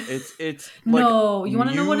dick. It's like no, you want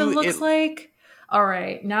to know what it looks it- like? All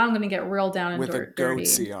right, now I'm gonna get real down and With a dirty.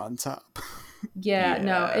 goatsy on top. Yeah,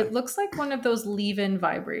 no, Yeah. it looks like one of those leave-in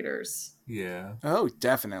vibrators. Yeah. Oh,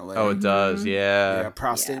 definitely. Oh, it does. yeah, Yeah.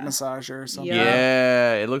 prostate Yeah. massager or something. Yeah.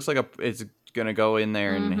 Yeah. It looks like it's gonna go in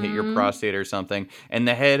there and hit your prostate or something. And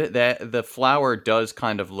the head, that the flower does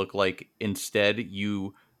kind of look like instead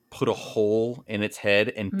you put a hole in its head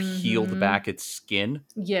and peeled back its skin.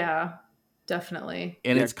 Yeah. Definitely.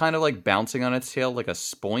 And Yeah. it's kind of like bouncing on its tail like a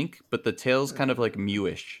spoink, but the tail's kind of like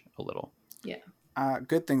mewish a little. Yeah.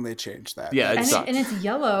 Good thing they changed that. Yeah, And, sucks. and it's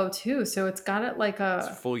yellow too, so it's got it like It's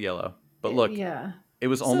a full yellow. But look, yeah. it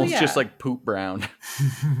was So, almost just yeah. like poop brown.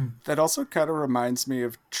 That also kind of reminds me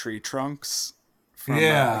of Tree Trunks from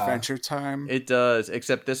Yeah. Adventure Time. It does,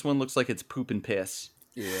 except this one looks like it's poop and piss.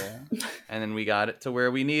 Yeah. And then we got it to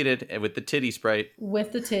where we needed with the titty sprite.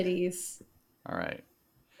 With the titties. All right.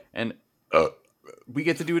 And we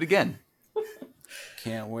get to do it again.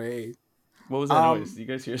 Can't wait. What was that noise? Did you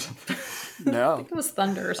guys hear something? I No. think it was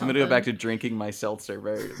thunder or I'm something. going to go back to drinking my seltzer,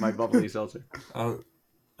 my bubbly seltzer.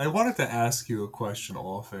 I wanted to ask you a question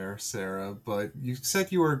off air, Sarah, but you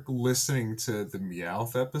said you were listening to the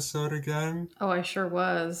Meowth episode again. Oh, I sure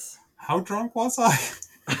was. How drunk was I?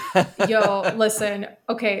 Yo, listen.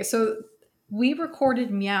 Okay, so we recorded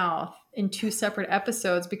Meowth in 2 separate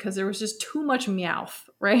episodes because there was just too much Meowth,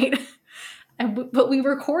 right? But we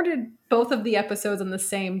recorded both of the episodes on the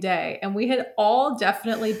same day, and we had all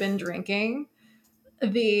definitely been drinking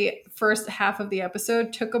the first half of the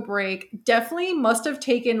episode, took a break, definitely must have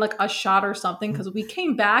taken like a shot or something because we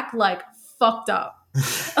came back like fucked up.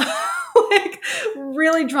 Like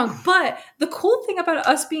really drunk. But the cool thing about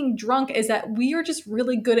us being drunk is that we are just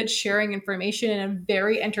really good at sharing information in a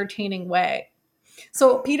very entertaining way.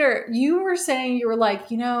 So Peter, you were saying, you were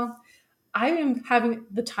like, I am having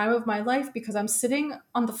the time of my life because I'm sitting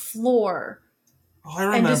on the floor Oh, I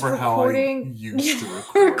remember how I used to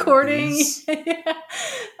recording. these. Yeah.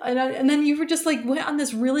 And then you were just like went on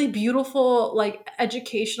this really beautiful like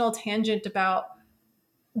educational tangent about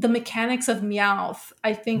the mechanics of Meowth,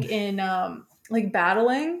 I think in like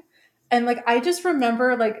battling. And like I just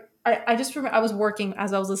remember like I just remember I was working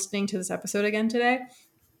as I was listening to this episode again today.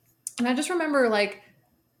 And I just remember like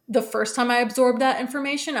the first time I absorbed that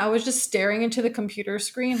information, I was just staring into the computer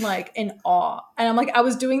screen like in awe. And I'm like, I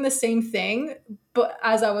was doing the same thing, but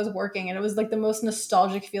as I was working, and it was like the most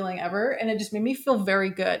nostalgic feeling ever. And it just made me feel very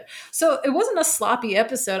good. So it wasn't a sloppy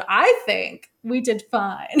episode. I think we did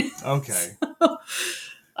fine. Okay.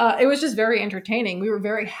 It was just very entertaining. We were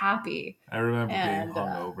very happy. I remember being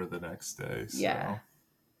hungover the next day. So. Yeah.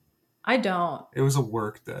 I don't. It was a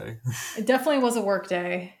work day. It definitely was a work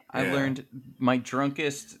day. I've learned my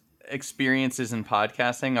drunkest experiences in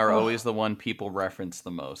podcasting are always the one people reference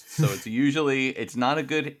the most. So it's not a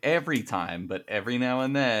good every time, but every now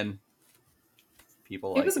and then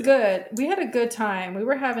people like it. It was good. We had a good time. We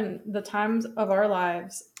were having the times of our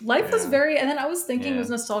lives. Life was and then I was thinking it was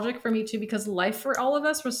nostalgic for me too because life for all of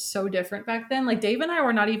us was so different back then. Like Dave and I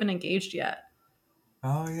were not even engaged yet.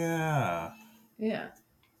 Oh yeah. Yeah.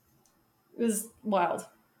 It was wild.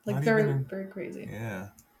 Like very crazy. Yeah.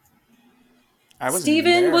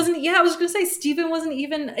 Steven wasn't. Yeah, I was gonna say Steven wasn't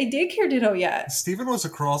even a daycare ditto yet. Steven was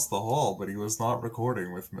across the hall, but he was not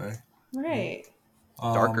recording with me. Right.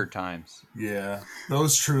 Darker times. Yeah,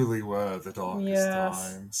 those truly were the darkest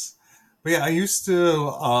times. But yeah, I used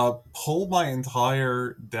to pull my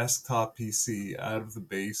entire desktop PC out of the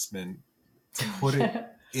basement to put it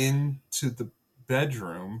into the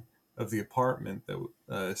bedroom of the apartment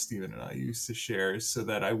that Steven and I used to share so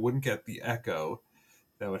that I wouldn't get the echo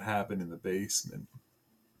that would happen in the basement.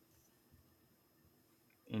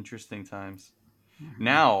 Interesting times.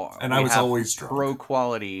 Now, and I was always drunk. Pro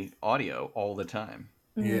quality audio all the time.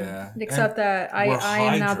 Yeah. Except that I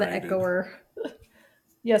am now the echoer.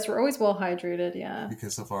 Yes, we're always well hydrated, yeah.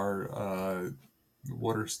 Because of our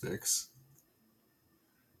water sticks.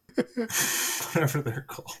 Whatever they're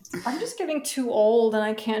called. I'm just getting too old and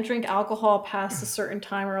I can't drink alcohol past a certain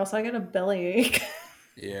time or else I get a bellyache.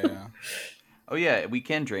 Yeah. Oh yeah, we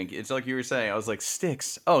can drink. It's like you were saying. I was like,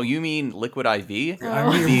 sticks. Oh, you mean Liquid IV?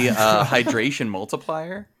 Oh. The hydration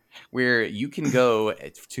multiplier? Where you can go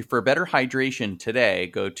for better hydration today,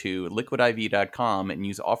 go to liquidiv.com and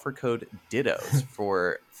use offer code DITTOS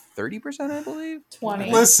for 30%, I believe?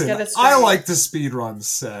 20. Listen, I like to speedrun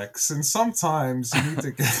sex, and sometimes you need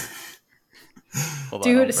to get...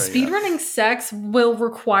 Dude, speedrunning sex will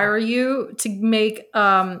require you to make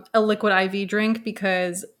a Liquid IV drink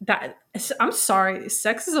because I'm sorry,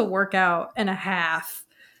 sex is a workout and a half.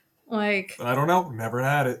 Like, I don't know, never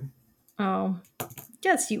had it. Oh,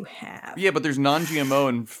 yes, you have. Yeah, but there's non-GMO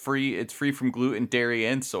and free. It's free from gluten, dairy,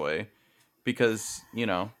 and soy, because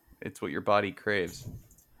it's what your body craves.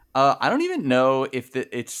 I don't even know if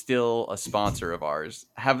it's still a sponsor of ours.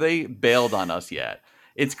 Have they bailed on us yet?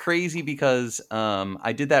 It's crazy because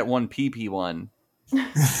I did that one PP one.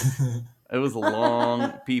 It was a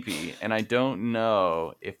long PP, and I don't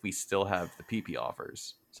know if we still have the PP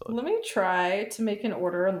offers. So let me try to make an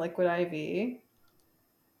order on Liquid IV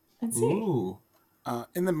and see. Ooh.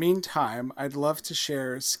 In the meantime, I'd love to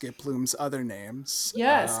share Skiploom's other names.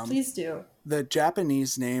 Yes, please do. The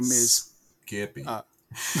Japanese name is Skippy.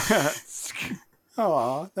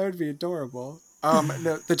 Oh, that would be adorable.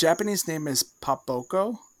 No, the Japanese name is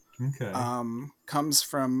Papoko. Okay. Comes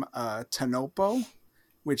from Tanopo,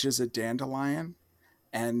 which is a dandelion,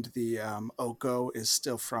 and the Oko is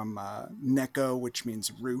still from Neko, which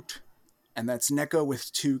means root, and that's Neko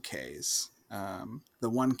with 2 Ks. The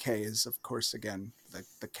 1 K is, of course, again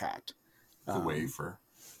the cat. The wafer.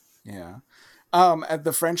 Yeah.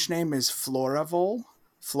 The French name is Floravol.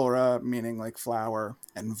 Flora meaning like flower,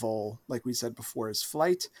 and vol, like we said before, is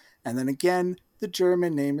flight. And then again, the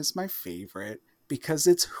German name is my favorite because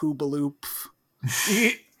it's Hubaloop.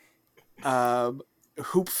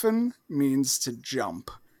 Hupfen means to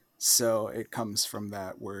jump, so it comes from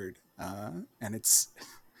that word. And it's,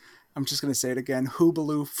 I'm just going to say it again,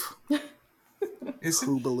 Hubaloop.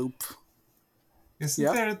 Hubaloop.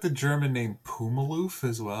 Isn't there the German name Pumaloof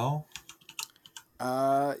as well?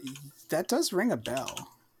 That does ring a bell.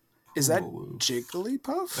 Is that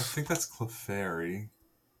Jigglypuff? I think that's Clefairy.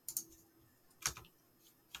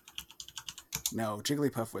 No,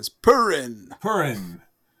 Jigglypuff was Purin.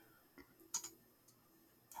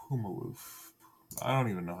 Pumaloof. I don't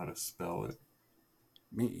even know how to spell it.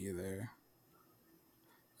 Me either.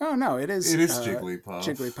 Oh no, it is. It is Jigglypuff.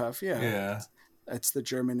 Jigglypuff, yeah. Yeah. It's the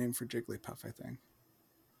German name for Jigglypuff, I think.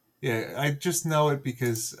 Yeah, I just know it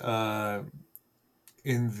because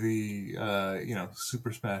in the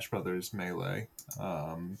Super Smash Brothers Melee,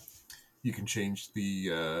 you can change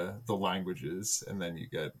the languages, and then you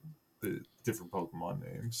get the different Pokemon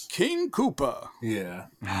names. King Koopa. Yeah.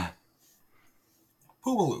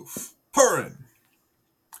 Pumaloof. Purin.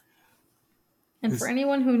 And for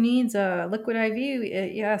anyone who needs a liquid IV,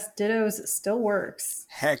 yes, Ditto's still works.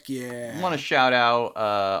 Heck yeah. I want to shout out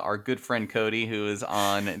our good friend Cody, who is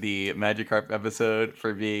on the Magikarp episode,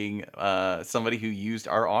 for being somebody who used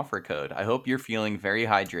our offer code. I hope you're feeling very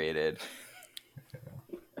hydrated.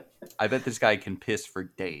 I bet this guy can piss for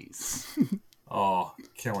days. Oh,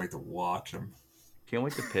 can't wait to watch him. Can't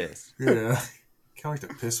wait to piss. Yeah. Can't wait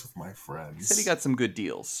to piss with my friends. He said he got some good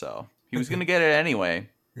deals, so he was going to get it anyway.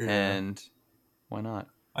 Yeah. And why not?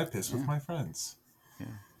 I piss with my friends. Yeah.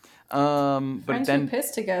 But Friends then who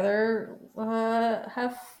piss together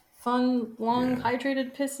have fun, long,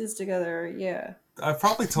 hydrated pisses together. Yeah. I've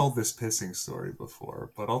probably told this pissing story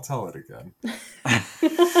before, but I'll tell it again.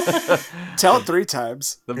 Tell it 3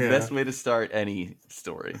 times. The best way to start any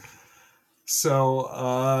story. So,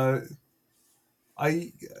 I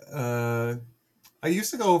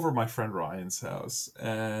used to go over my friend Ryan's house,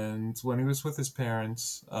 and when he was with his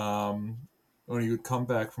parents, when he would come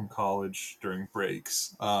back from college during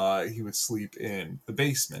breaks, he would sleep in the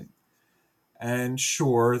basement. And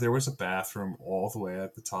sure, there was a bathroom all the way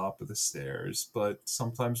at the top of the stairs, but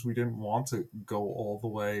sometimes we didn't want to go all the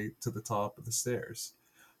way to the top of the stairs.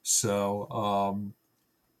 So,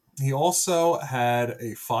 he also had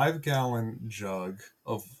a 5-gallon jug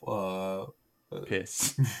of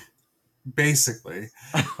Piss. Basically.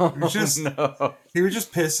 He would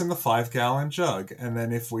just piss in the 5-gallon jug, and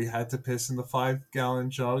then if we had to piss in the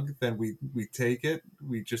 5-gallon jug, then we take it,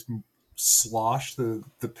 we just slosh the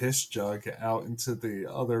piss jug out into the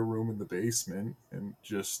other room in the basement and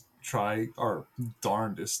just try our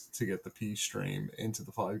darndest to get the pee stream into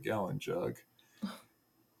the 5-gallon jug.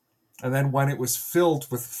 And then when it was filled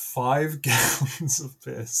with 5 gallons of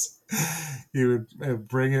piss, he would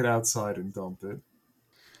bring it outside and dump it.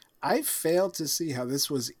 I failed to see how this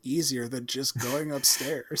was easier than just going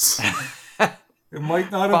upstairs. It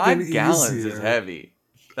might not have been 5 gallons easier, is heavy.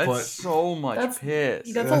 That's so much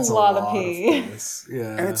piss. That's a lot of pee.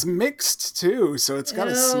 Yeah. And it's mixed too, so it's got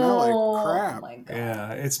to smell like crap. Oh my God.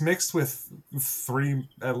 Yeah, it's mixed with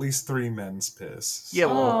at least 3 men's piss. Yeah,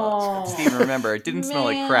 well, Steven, remember, it didn't smell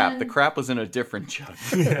like crap. The crap was in a different jug.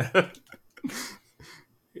 Yeah.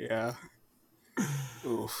 Yeah.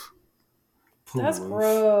 Oof. That's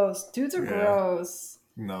gross. Dudes are gross.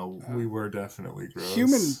 No, we were definitely gross.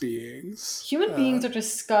 Human beings. Human beings are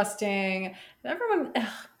disgusting. Everyone,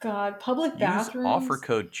 God, public bathrooms. Use offer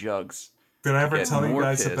code jugs. Did I ever Get tell you more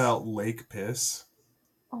guys piss. about lake piss?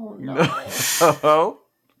 Oh no. No.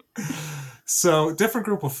 So, different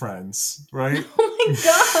group of friends, right? Oh my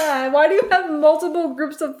God. Why do you have multiple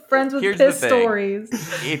groups of friends with Here's the piss thing. stories?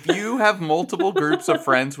 If you have multiple groups of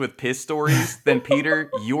friends with piss stories, then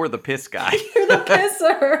Peter, you're the piss guy. You're the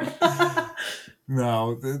pisser.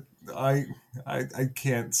 No, I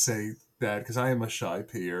can't say that because I am a shy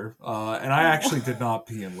peer, and I actually did not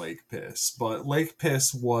pee in lake piss. But lake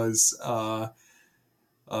piss was out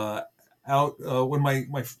when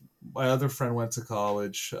my my other friend went to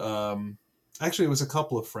college. Actually, it was a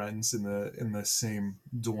couple of friends in the same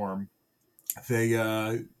dorm. They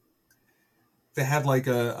they had like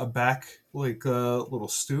a back like a little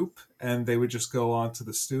stoop, and they would just go onto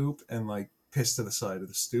the stoop and like piss to the side of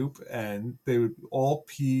the stoop, and they would all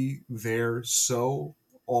pee there so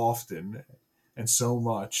often and so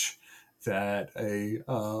much that a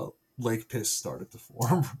lake piss started to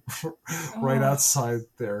form right Oh. outside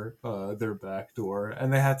their back door,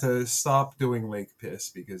 and they had to stop doing lake piss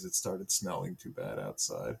because it started smelling too bad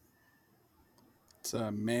outside. It's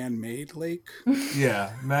a man-made lake.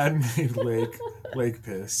 Yeah, man-made lake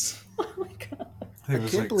piss. Oh my god. I think I it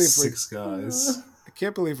was can't like believe we're- 6 guys. I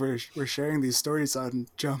can't believe we're sharing these stories on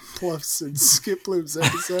Jumpluff's and Skiploom's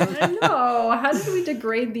episode. I know. How did we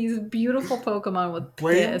degrade these beautiful Pokemon with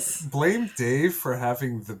piss? Blame Dave for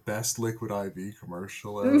having the best Liquid IV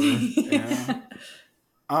commercial ever. Yeah.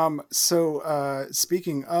 So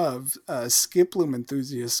speaking of, Skiploom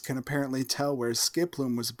enthusiasts can apparently tell where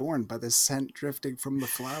Skiploom was born by the scent drifting from the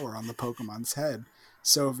flower on the Pokemon's head.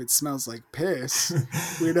 So if it smells like piss,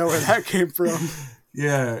 we know where that came from.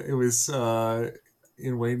 Yeah, it was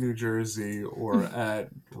in Wayne, New Jersey, or at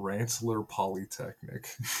Rensselaer Polytechnic.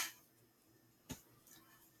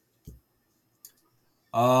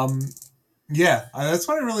 Yeah, that's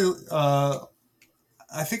what I really.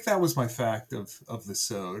 I think that was my fact of the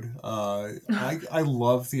sode. I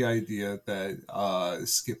love the idea that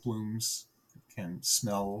skiplooms can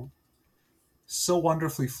smell so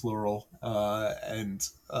wonderfully floral, and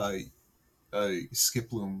a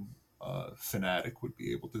skiploom fanatic would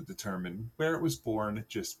be able to determine where it was born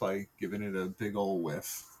just by giving it a big ol'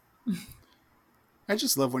 whiff. I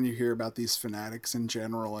just love when you hear about these fanatics in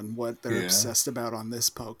general and what they're Yeah. obsessed about on this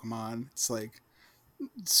Pokemon. It's like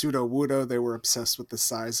Sudowoodo, they were obsessed with the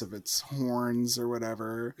size of its horns or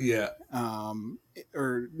whatever. Yeah,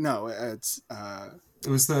 Or no, it's it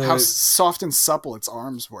was how soft and supple its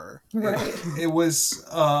arms were. Right. It was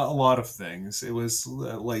a lot of things. It was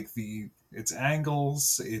like its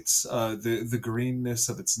angles, its the greenness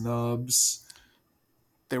of its nubs.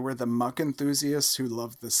 There were the muck enthusiasts who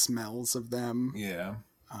loved the smells of them. Yeah.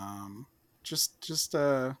 Just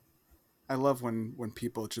I love when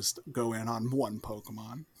people just go in on one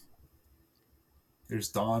Pokemon. There's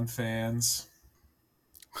Dawn fans.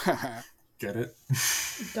 Get it?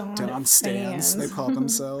 Dawn stands, they call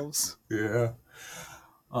themselves. Yeah.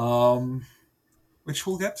 Which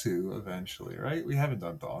we'll get to eventually, right? We haven't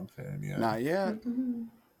done Dawn fan yet. Not yet.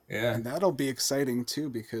 Yeah. And that'll be exciting too,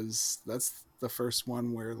 because that's the first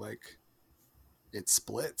one where like it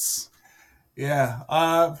splits.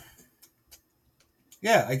 Yeah.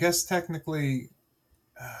 Yeah, I guess technically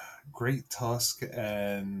Great Tusk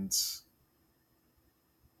and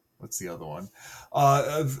what's the other one?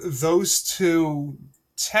 Those two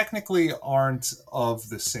technically aren't of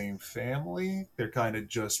the same family. They're kind of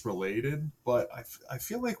just related, but I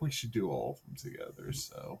feel like we should do all of them together,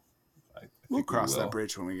 so I We'll think cross we will. that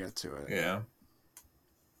bridge when we get to it. Yeah.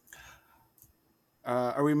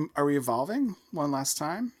 Are we evolving one last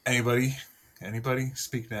time? Anybody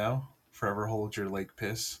speak now? Forever hold your lake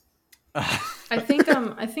piss. I think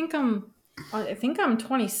I'm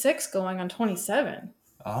 26 going on 27.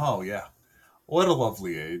 Oh yeah. What a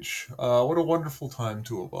lovely age. What a wonderful time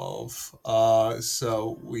to evolve.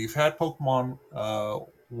 So we've had Pokemon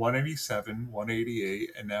 187,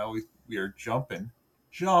 188, and now we are jumping.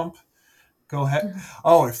 Jump. Go ahead.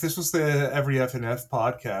 Oh, if this was the Every F and F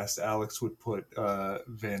podcast, Alex would put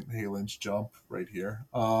Van Halen's Jump right here.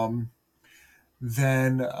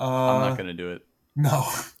 Then I'm not gonna do it. No,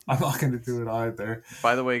 I'm not going to do it either.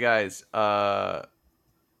 By the way, guys,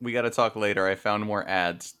 we got to talk later. I found more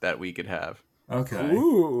ads that we could have. Okay.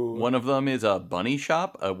 Ooh. One of them is a bunny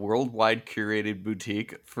shop, a worldwide curated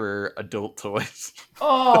boutique for adult toys.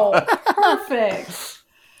 Oh, perfect.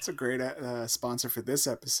 It's a great sponsor for this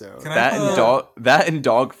episode. Can I That and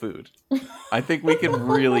dog food. I think we could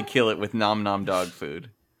really kill it with nom nom dog food.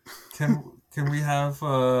 Can we have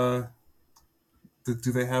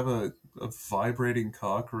do they have a vibrating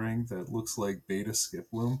cock ring that looks like Beta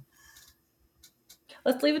Skiploom?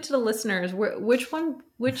 Let's leave it to the listeners. Which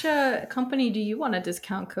company do you want a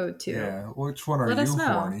discount code to? Yeah, which one are Let us you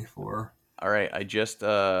know. horny for? All right, I just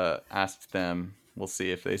asked them. We'll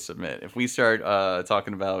see if they submit. If we start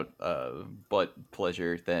talking about butt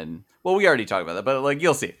pleasure, then we already talked about that, but like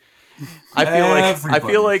you'll see. I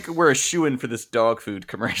feel like we're a shoo-in for this dog food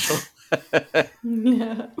commercial.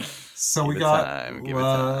 Yeah. So Give we it got time, give it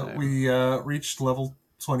time. we reached level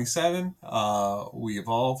 27. We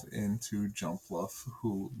evolve into Jumpluff,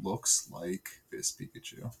 who looks like this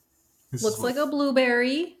Pikachu. This Looks is like a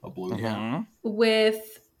blueberry a blue. Mhm.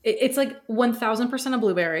 with It's like 1000% a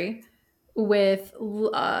blueberry with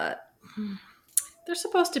they're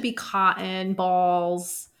supposed to be cotton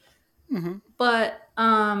balls, Hmm. but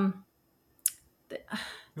They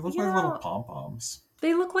look you like little know, pom poms.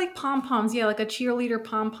 they look like pom-poms. Yeah, like a cheerleader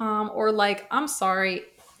pom-pom, or like, I'm sorry,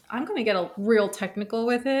 I'm going to get a real technical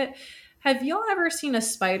with it. Have y'all ever seen a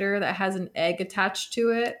spider that has an egg attached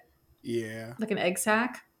to it? Yeah, Like an egg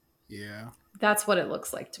sac? yeah. That's what it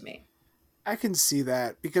looks like to me. I can see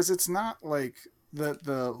that because it's not like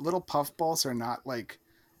the little puff balls are not like.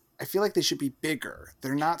 I feel like they should be bigger.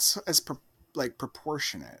 They're not as like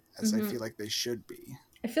proportionate as I Hmm. feel like they should be.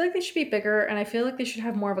 I feel like they should be bigger, and I feel like they should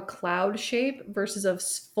have more of a cloud shape versus a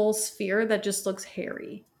full sphere that just looks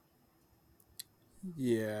hairy.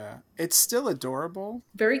 Yeah, it's still adorable.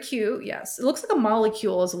 Very cute, yes. It looks like a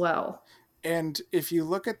molecule as well. And if you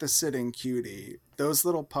look at the sitting cutie, those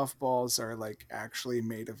little puff balls are like actually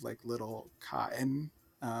made of like little cotton.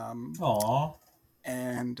 Um, Aw.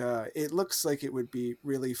 and it looks like it would be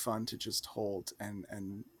really fun to just hold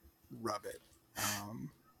and rub it. Um,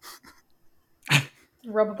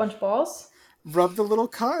 Rub a bunch of balls. rub the little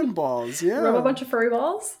cotton balls, Rub a yeah. bunch of furry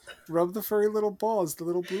balls. Rub the furry little balls, the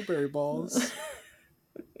little blueberry balls.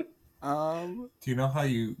 Do you know how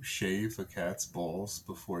you shave a cat's balls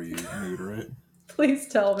before you neuter it? Please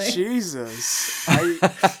tell me. Jesus, You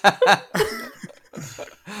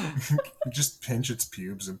just pinch its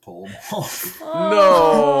pubes and pull them off.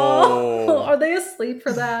 No. Are they asleep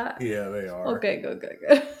for that? Yeah, they are. Okay, good, good,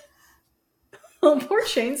 good. Oh, poor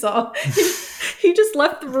Chainsaw. He just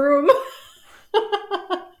left the room.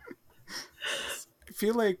 I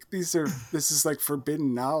feel like this is like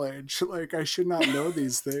forbidden knowledge. Like I should not know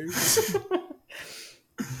these things.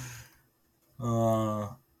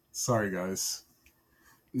 Sorry guys.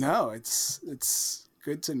 No, it's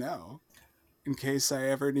good to know in case I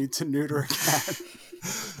ever need to neuter a cat.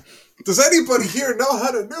 Does anybody here know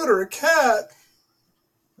how to neuter a cat?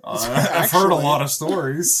 I've heard a lot of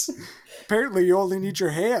stories. Apparently, you only need your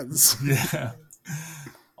hands. Yeah.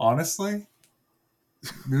 Honestly,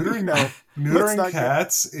 neutering not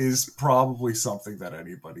cats is probably something that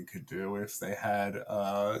anybody could do if they had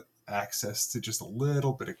access to just a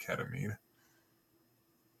little bit of ketamine.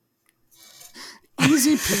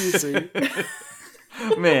 Easy peasy.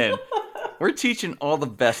 Man, we're teaching all the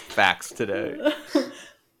best facts today.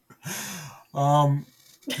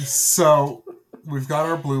 So we've got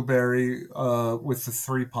our blueberry with the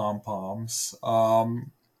 3 pom-poms.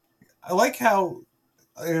 I like how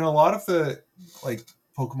in a lot of the like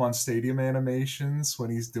Pokemon Stadium animations, when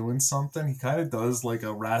he's doing something, he kind of does like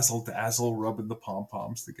a razzle dazzle rubbing the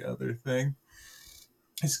pom-poms together thing.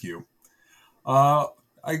 It's cute.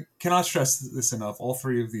 I cannot stress this enough. All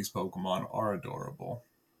 3 of these Pokemon are adorable.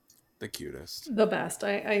 The cutest. The best.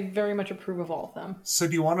 I very much approve of all of them. So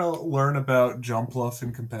do you want to learn about Jumpluff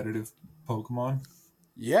and competitive Pokemon?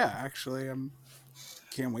 Yeah, actually,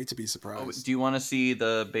 can't wait to be Oh, surprised. do you want to see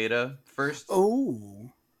the beta first? Oh,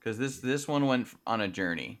 Because this one went on a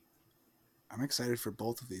journey. I'm excited for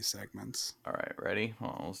both of these segments. All right, ready?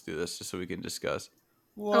 Hold on, let's do this just so we can discuss.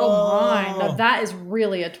 Whoa. Oh my. Now that is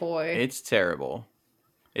really a toy. It's terrible.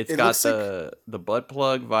 It looks got the butt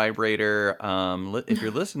plug vibrator. If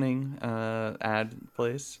you're listening, ad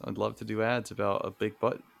place, I'd love to do ads about a big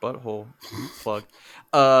butthole plug.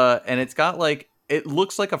 And it's got like, it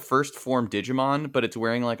looks like a first form Digimon, but it's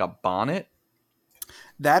wearing like a bonnet.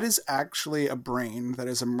 That is actually a brain that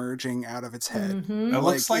is emerging out of its head. Mhm. It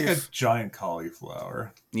looks like if- a giant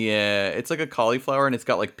cauliflower. Yeah, it's like a cauliflower, and it's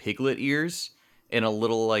got like piglet ears and a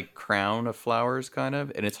little like crown of flowers, kind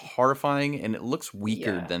of, and it's horrifying, and it looks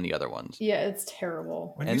weaker Yeah. than the other ones. Yeah, it's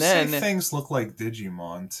terrible. When And you say then- things look like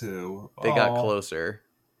Digimon too, They got closer.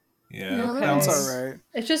 Yeah, Yeah, that That's was- all right.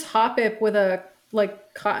 It's just Hoppip with a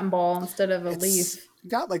like cotton ball instead of a It's leaf.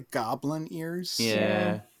 got like goblin ears.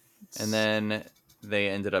 Yeah. And then they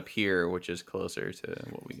ended up here, which is closer to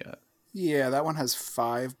what we got. Yeah, that one has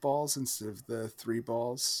 5 balls instead of the 3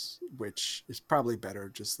 balls, which is probably better,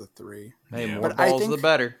 just the 3. Hey, Yeah. more But I balls think- the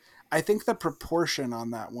better. I think the proportion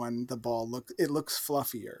on that one, the ball looks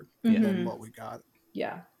fluffier Mhm. than what we got.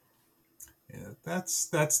 Yeah. Yeah, that's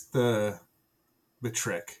the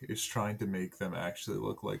trick, is trying to make them actually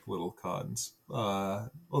look like little cottons.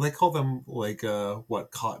 Well, they call them like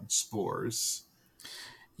cotton spores.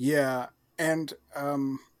 Yeah, and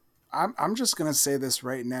I'm just gonna say this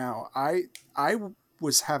right now. I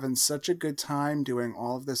was having such a good time doing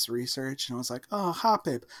all of this research, and I was like, oh,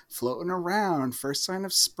 Hoppip floating around, first sign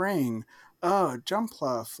of spring. Oh,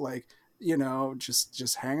 Jumpluff, like,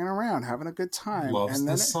 just hanging around, having a good time. Loves and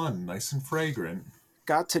the then sun, nice and fragrant.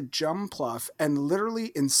 got to Jumpluff, and literally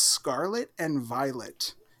in Scarlet and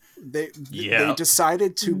Violet, they Yeah.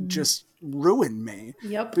 decided to just ruin me.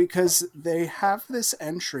 Yep. Because they have this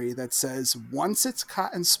entry that says once its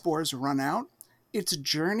cotton spores run out, its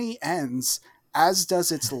journey ends, as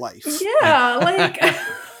does its life. Yeah, like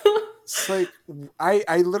It's like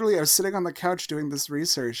I literally I was sitting on the couch doing this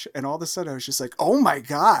research, and all of a sudden I was just like, oh my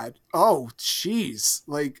god, oh jeez,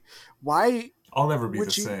 like why I'll never be the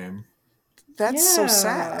would you? same. That's so yeah.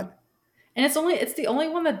 sad. And it's the only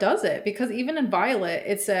one that does it, because even in Violet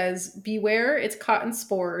it says beware its cotton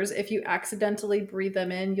spores. If you accidentally breathe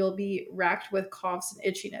them in, you'll be racked with coughs and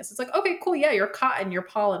itchiness. It's like, okay, cool, yeah, you're cotton, you're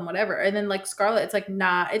pollen, whatever. And then like Scarlet, it's like,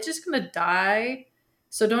 nah, it's just gonna die.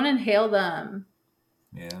 So don't inhale them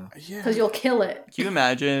Yeah. Yeah, because you'll kill it. Can you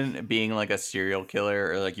imagine being like a serial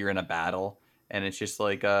killer, or like you're in a battle and it's just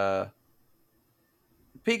like Pikachu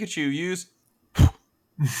use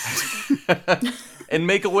and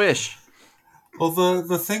make a wish. Well,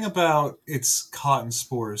 the thing about its cotton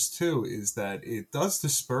spores too is that it does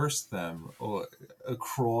disperse them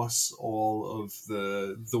across all of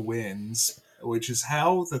the winds, which is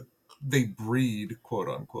how they breed, quote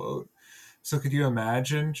unquote. So could you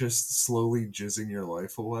imagine just slowly jizzing your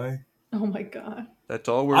life away? Oh my god. That's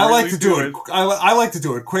all we're I really like to doing. do it. I like to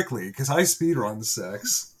do it quickly because I speedrun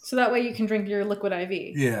sex. So that way you can drink your liquid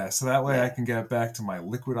IV. Yeah, so that way Yeah. I can get back to my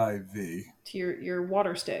liquid IV. To your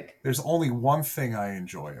water stick. There's only one thing I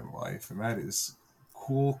enjoy in life, and that is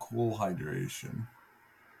cool hydration.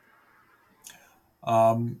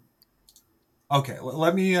 Okay,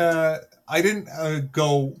 let me. I didn't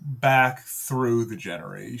go back through the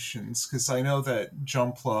generations because I know that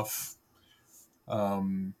Jumpluff.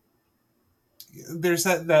 There's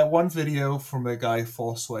that one video from the guy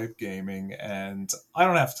Full Swipe Gaming, and I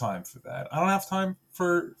don't have time for that. I don't have time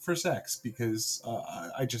for sex because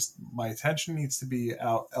I just my attention needs to be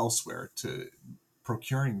out elsewhere to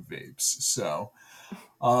procuring vapes. So,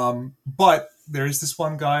 but there is this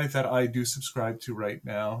one guy that I do subscribe to right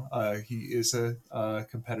now. He is a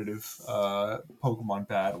competitive Pokemon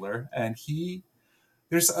battler, and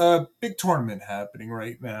there's a big tournament happening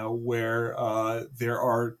right now where there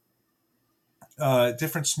are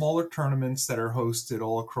different smaller tournaments that are hosted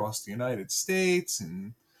all across the United States,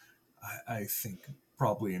 and I think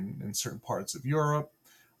probably in certain parts of Europe.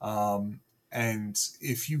 And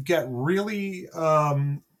if you get really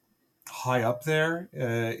high up there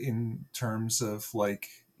in terms of like,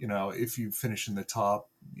 if you finish in the top,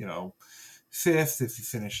 fifth, if you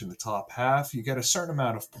finish in the top half, you get a certain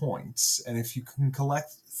amount of points. And if you can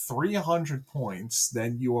collect 300 points,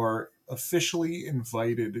 then you are officially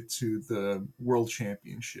invited to the World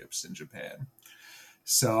Championships in Japan.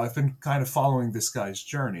 So I've been kind of following this guy's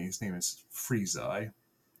journey. His name is Freezai.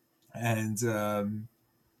 And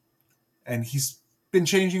he's been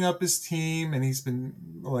changing up his team, and he's been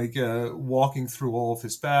like walking through all of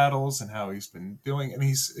his battles and how he's been doing, and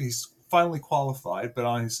he's finally qualified. But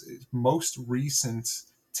on his most recent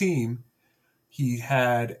team, he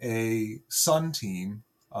had a Sun team.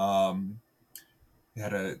 He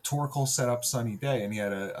had a Torkoal set up Sunny Day, and he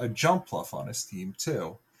had a Jumpluff on his team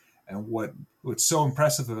too. And what's so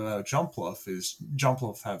impressive about Jumpluff is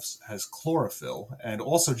Jumpluff has chlorophyll, and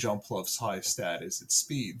also Jumpluff's highest stat is its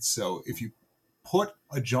speed. So if you put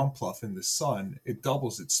a Jumpluff in the sun, it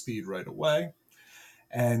doubles its speed right away.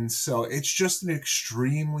 And so it's just an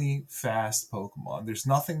extremely fast Pokemon. There's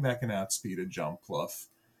nothing that can outspeed a Jumpluff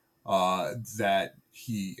that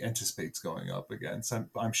he anticipates going up against.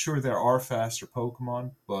 I'm sure there are faster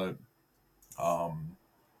Pokemon, but there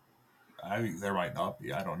might not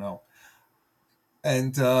be. I don't know.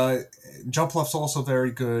 And Jumpluff's also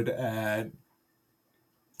very good at.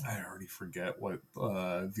 I already forget what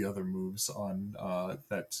the other moves on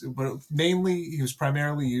that, but mainly he was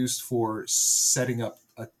primarily used for setting up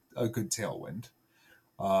a good Tailwind.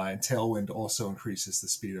 And Tailwind also increases the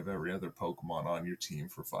speed of every other Pokemon on your team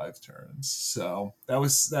for 5 turns. So that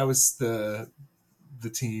was the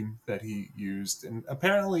team that he used, and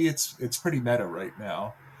apparently it's pretty meta right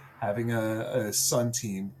now, having a Sun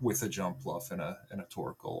team with a Jumpluff and a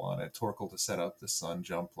Torkoal on it. Torkoal to set up the Sun,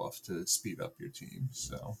 Jumpluff to speed up your team.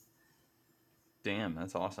 So, Damn,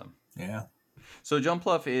 that's awesome. yeah. So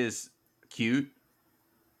Jumpluff is cute,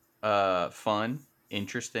 fun,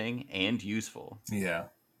 interesting, and useful. Yeah.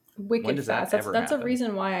 When Wicked does that fast. ever That's a happen?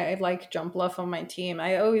 reason why I like Jumpluff on my team.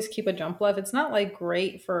 I always keep a Jumpluff. It's not like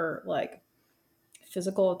great for like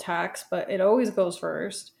physical attacks, but it always goes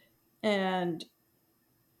first. And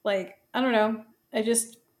like, I don't know. I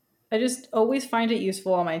just always find it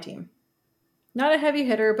useful on my team. Not a heavy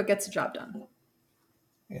hitter, but gets the job done.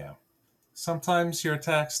 Yeah. Sometimes your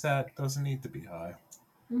attack stat doesn't need to be high.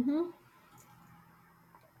 Mm-hmm.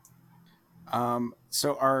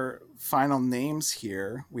 So our final names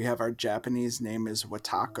here, we have our Japanese name is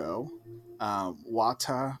Watako.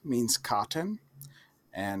 Wata means cotton,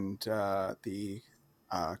 and the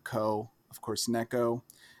ko, of course, neko.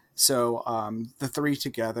 So the three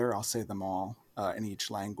together, I'll say them all in each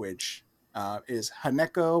language, is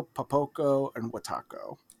Haneko, Papoko, and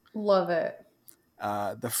Watako. Love it.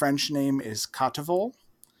 The French name is Catevol,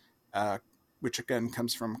 which again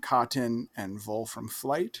comes from cotton and vol from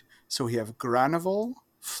flight. So we have Granivol,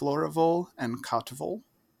 Floravol, and Catevol.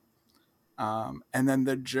 And then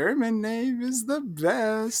the German name is the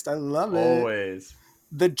best. I love it. Always.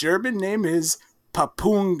 The German name is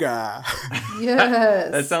Papunga.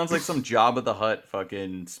 Yes. That sounds like some Jabba the Hutt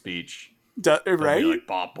fucking speech. Right? Like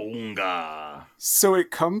Papunga. So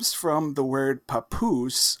it comes from the word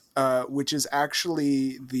papoose, which is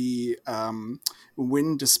actually the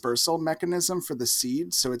wind dispersal mechanism for the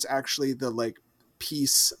seed. So it's actually the like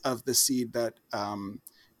piece of the seed that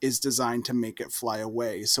is designed to make it fly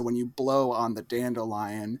away. So when you blow on the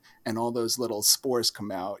dandelion and all those little spores come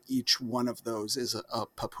out, each one of those is a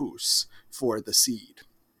papoose for the seed.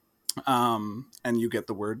 And you get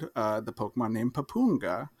the word, the Pokemon name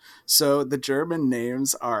Papunga. So the German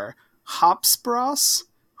names are Hopspross,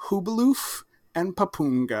 Hubloof, and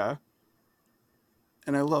Papunga.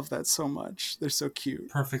 And I love that so much. They're so cute.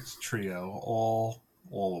 Perfect trio, all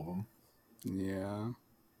of them. Yeah.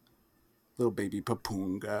 Little baby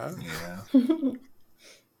Papunga. Yeah.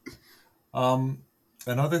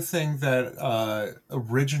 Another thing that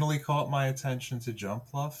originally caught my attention to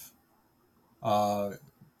Jumpluff,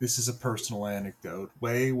 this is a personal anecdote.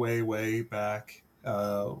 Way back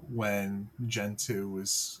when Gen 2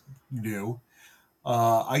 was new,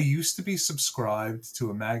 I used to be subscribed to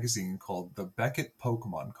a magazine called the Beckett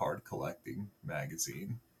Pokemon Card Collecting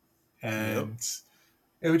Magazine. And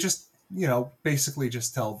it would just, basically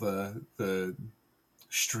just tell the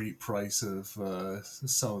street price of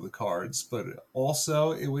some of the cards, but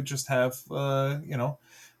also it would just have a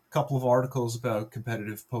couple of articles about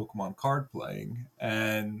competitive Pokemon card playing,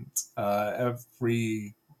 and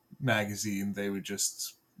every magazine they would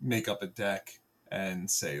just make up a deck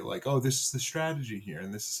and say like, oh, this is the strategy here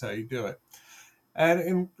and this is how you do it. And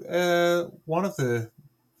in one of the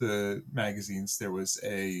magazines there was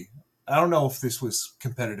I don't know if this was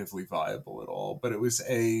competitively viable at all, but it was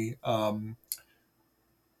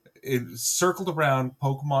it circled around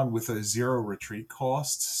Pokemon with a 0 retreat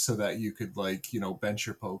cost so that you could bench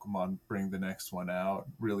your Pokemon, bring the next one out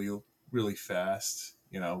really fast,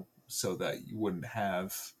 so that you wouldn't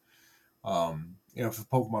have, if a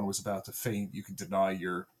Pokemon was about to faint, you could deny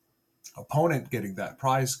your opponent getting that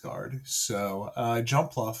prize card. So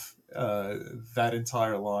Jumpluff, that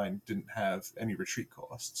entire line didn't have any retreat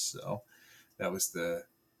costs. So that was the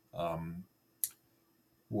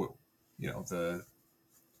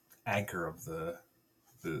anchor of the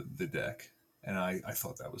deck, and I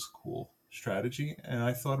thought that was a cool strategy, and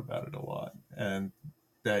I thought about it a lot, and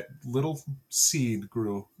that little seed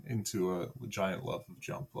grew into a giant love of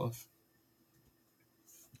Jumpluff.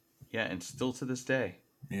 Yeah, and still to this day,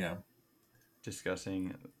 Yeah,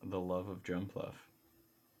 discussing the love of Jumpluff.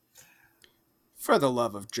 For the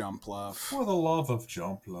love of Jumpluff. For the love of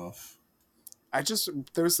Jumpluff.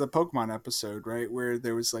 There was the Pokemon episode, right, where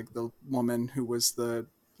there was like the woman who was the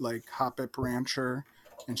like Hoppip rancher,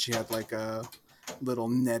 and she had like a little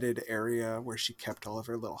netted area where she kept all of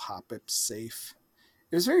her little Hoppips safe.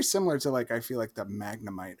 It was very similar to I feel like the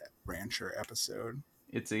Magnemite rancher episode.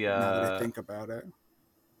 It's now that I think about it.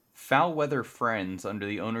 Foul Weather Friends under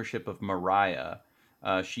the ownership of Mariah.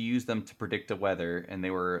 She used them to predict the weather, and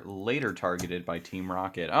they were later targeted by Team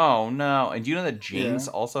Rocket. Oh no! And do you know that Jinx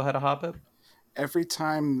also had a Hoppip? Every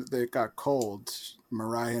time it got cold,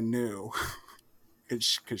 Mariah knew.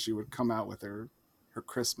 Because she would come out with her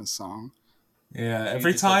Christmas song. Yeah,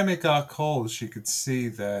 every time it got cold, she could see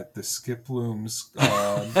that the Skiploom's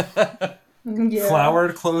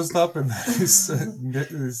flower closed up and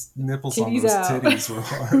his nipples on those titties were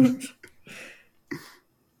hard.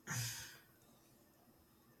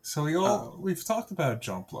 So we've talked about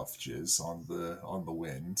Jumpluff jizz on the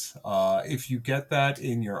wind. If you get that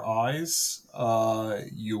in your eyes,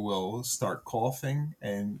 you will start coughing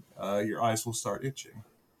and your eyes will start itching.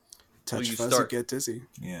 Touch fuzzy, get dizzy.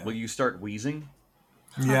 Yeah. Will you start wheezing?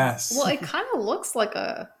 Yes. Well, it kind of looks like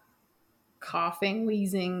a coughing,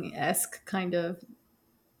 wheezing-esque kind of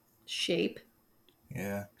shape.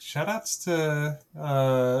 Yeah. Shoutouts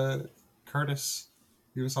to Curtis.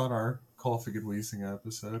 He was on our coughing and wheezing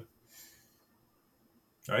episode.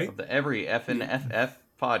 Right? Of the every effing FF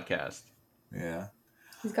podcast. Yeah.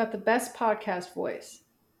 He's got the best podcast voice.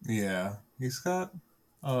 Yeah. He's got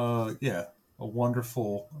yeah. a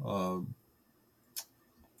wonderful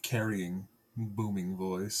carrying, booming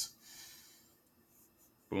voice.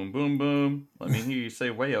 Boom, boom, boom. Let me hear you say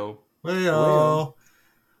wayo. Wayo.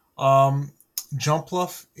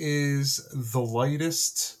 Jumpluff is the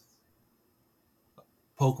lightest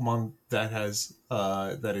Pokemon that has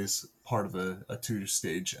that is part of a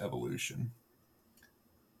two-stage evolution.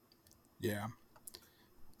 Yeah.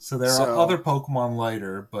 So there are other Pokemon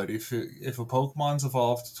lighter, but if a Pokemon's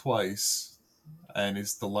evolved twice and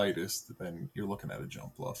is the lightest, then you're looking at a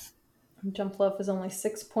Jumpluff. Jumpluff is only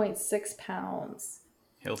 6.6 pounds.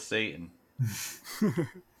 Hail Satan.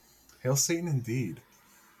 Hail Satan indeed.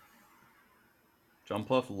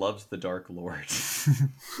 Jumpluff loves the Dark Lord.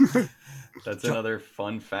 That's another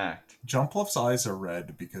fun fact. Jumpluff's eyes are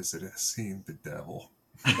red because it has seen the devil.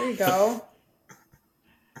 There you go.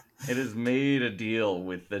 It has made a deal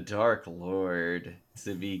with the Dark Lord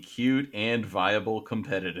to be cute and viable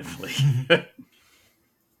competitively.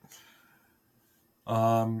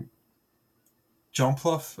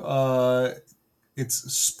 Jumpluff,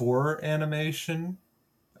 its spore animation,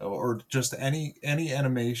 or just any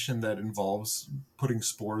animation that involves putting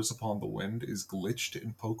spores upon the wind, is glitched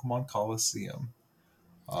in Pokemon Coliseum.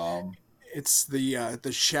 It's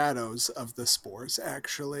the shadows of the spores,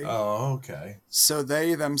 actually. Oh, okay. So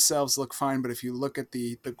they themselves look fine, but if you look at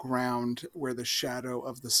the ground where the shadow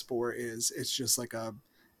of the spore is, it's just like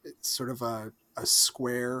it's sort of a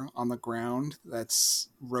square on the ground that's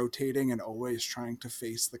rotating and always trying to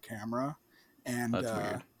face the camera. And That's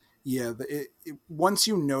weird. Yeah, once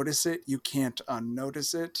you notice it, you can't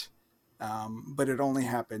unnotice it. But it only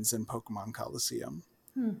happens in Pokemon Coliseum.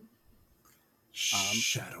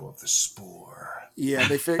 Shadow of the Spore. Yeah,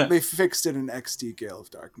 they fixed it in XD Gale of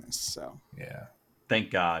Darkness. So yeah, thank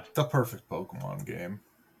God. The perfect Pokemon game.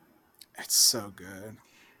 It's so good.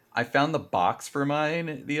 I found the box for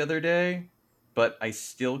mine the other day, but I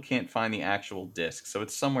still can't find the actual disc. So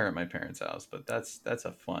it's somewhere at my parents' house. But that's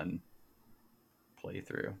a fun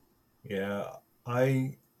playthrough. Yeah,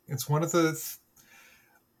 it's one of the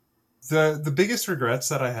biggest regrets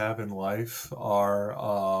that I have in life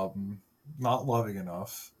are not loving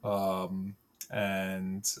enough,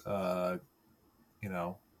 and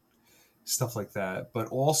stuff like that, but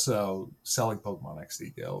also selling Pokemon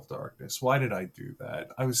XD Gale of Darkness. Why did I do that?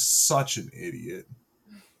 I was such an idiot.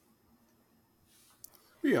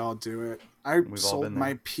 We all do it. I We've all sold been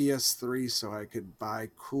my there. PS3 so I could buy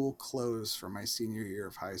cool clothes for my senior year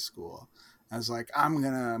of high school. I was like, I'm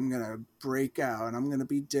gonna break out and I'm gonna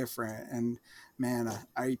be different. And man,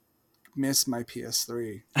 I miss my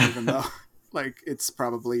PS3, even though like it's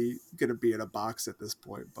probably gonna be in a box at this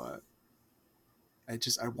point. But I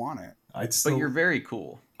want it. But you're very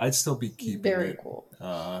cool. I'd still be keeping Very it cool.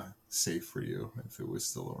 safe for you if it was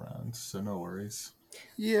still around. So no worries.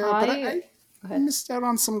 Yeah, but I Go ahead. missed out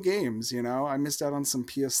on some games, I missed out on some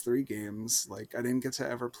PS3 games. Like, I didn't get to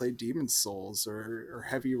ever play Demon's Souls or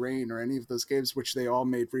Heavy Rain or any of those games, which they all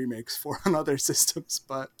made remakes for on other systems.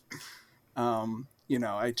 But,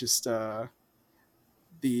 I just, the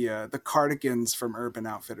cardigans from Urban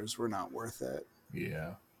Outfitters were not worth it.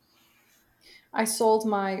 Yeah. I sold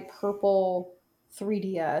my purple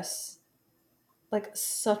 3DS like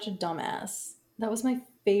such a dumbass. That was my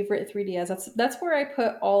favorite 3DS. That's where I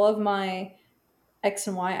put all of my X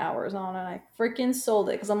and Y hours on, and I freaking sold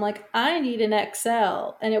it because I'm like, I need an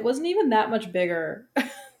XL, and it wasn't even that much bigger,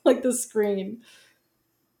 like the screen.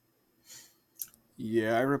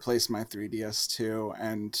 Yeah, I replaced my 3DS too,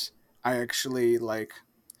 and I actually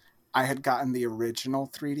I had gotten the original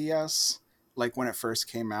 3DS like when it first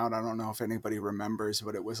came out. I don't know if anybody remembers,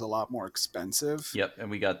 but it was a lot more expensive. Yep,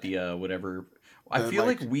 and we got the whatever. I The, feel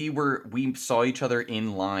like we saw each other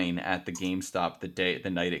in line at the GameStop the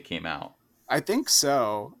night it came out. I think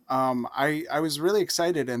so. I was really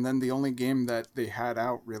excited, and then the only game that they had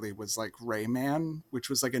out really was like Rayman, which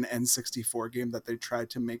was like an N64 game that they tried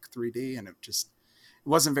to make 3D, and it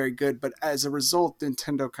wasn't very good. But as a result,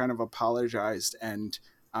 Nintendo kind of apologized, and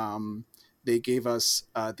they gave us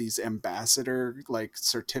these ambassador like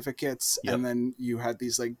certificates, Yep. and then you had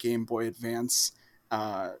these like Game Boy Advance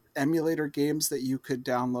emulator games that you could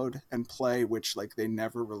download and play, which like they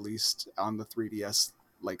never released on the 3DS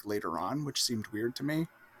like later on, which seemed weird to me.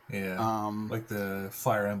 Yeah. Like the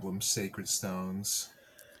Fire Emblem Sacred Stones.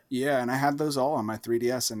 Yeah, and I had those all on my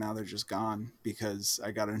 3DS, and now they're just gone because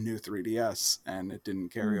I got a new 3DS and it didn't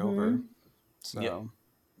carry over. So the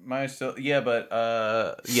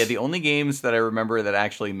only games that I remember that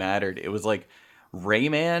actually mattered, it was like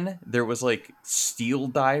Rayman. There was like Steel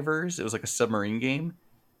Divers. It was like a submarine game,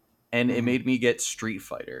 and it made me get Street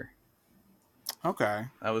Fighter. Okay.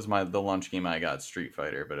 That was the launch game I got, Street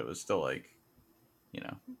Fighter, but it was still like you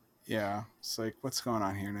know. Yeah, it's like, what's going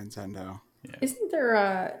on here, Nintendo? Yeah. Isn't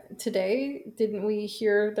there today? Didn't we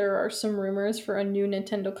hear there are some rumors for a new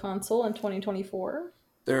Nintendo console in 2024?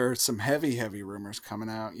 There are some heavy rumors coming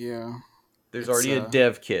out. Yeah, There's It's, already a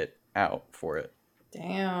dev kit out for it.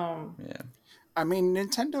 Damn. Yeah. I mean,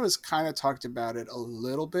 Nintendo has kind of talked about it a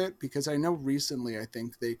little bit because I know recently, I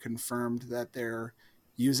think they confirmed that they're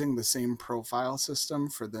using the same profile system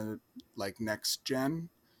for the like next gen.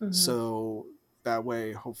 Mhm. So that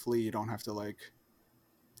way, hopefully, you don't have to like,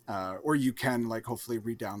 or you can like hopefully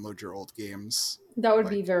re-download your old games. That would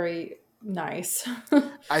Like, be very nice.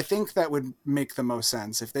 I think that would make the most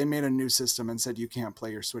sense if they made a new system and said you can't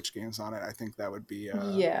play your Switch games on it. I think that would be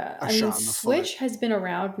Yeah, a I shot mean, in the Switch foot. has been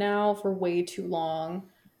around now for way too long.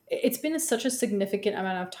 It's been such a significant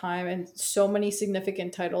amount of time and so many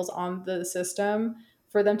significant titles on the system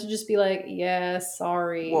for them to just be like, yeah,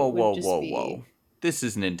 sorry, Whoa, would whoa, just whoa, be whoa. This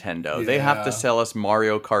is Nintendo. They have to Yeah. sell us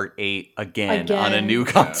Mario Kart 8 again on a Again. new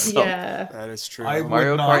Yeah. console. Yeah. That is true. I would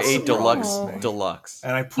Mario not Kart 8 Deluxe. surprise me. Deluxe.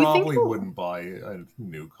 And I think probably they'll- wouldn't buy a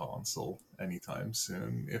new console anytime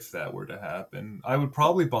soon if that were to happen. I would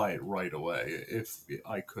probably buy it right away if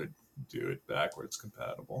I could do it backwards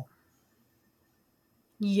compatible.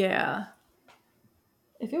 Yeah.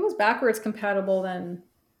 If it was backwards compatible, then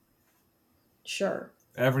sure.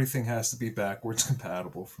 Everything has to be backwards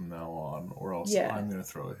compatible from now on, or else Yeah. I'm going to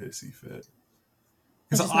throw a hissy fit. And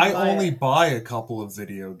Because just not I buy only it. buy a couple of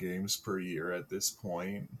video games per year at this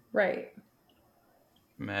point. Right.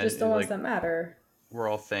 Man, Just the ones like, that matter. we're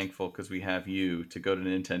all thankful because we have you to go to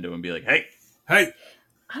Nintendo and be like, hey, Hey!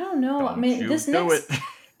 I don't know. I don't mean, you this do next it.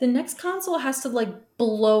 the next console has to like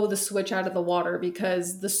blow the Switch out of the water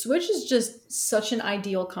because the Switch is just such an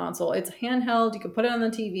ideal console. It's handheld, you can put it on the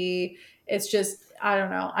TV. It's just I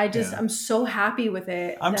don't know. Yeah. I'm so happy with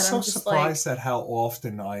it I'm that so I'm just surprised at how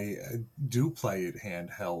often I do play it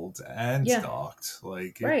handheld and Yeah. docked.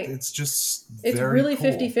 Like, Right. it's just it's very really cool.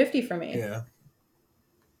 50-50 for me. Yeah.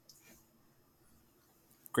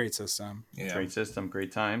 Great system. Yeah. Great system,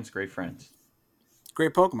 great times, great friends.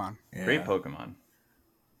 Great Pokemon. Yeah. Great Pokemon.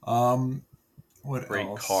 What Great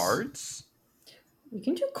else? cards. We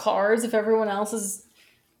can do cards if everyone else is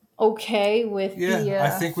okay with the I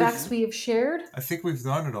think we've- facts we have shared. I think we've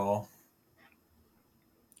done it all.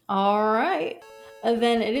 All right. And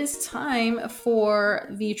then it is time for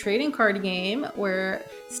the trading card game where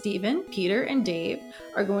Steven, Peter, and Dave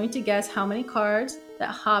are going to guess how many cards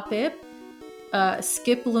that Hoppip,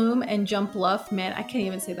 Skiploom, and Jumpluff, man, I can't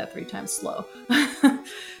even say that 3 times slow,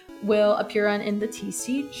 will appear on in the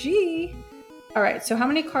TCG. All right, so how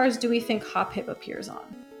many cards do we think Hoppip appears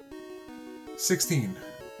on? 16.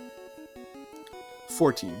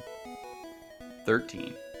 14.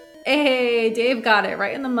 13. Hey, Dave got it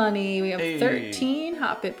right in the money. We have Hey. 13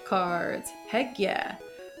 Hoppip cards. Heck yeah.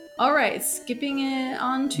 All right, skipping it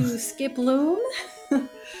on to Skiploom.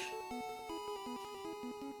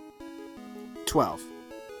 12.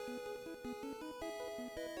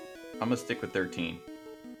 I'm going to stick with 13.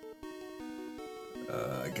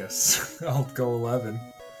 I guess I'll go 11.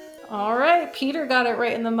 All right, Peter got it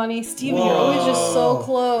right in the money. Steven, you're always just so Whoa.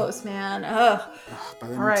 close, man. Ugh. By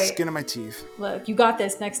the All right. skin of my teeth. Look, you got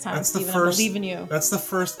this next time, That's the Steven. first. I believe in you. That's the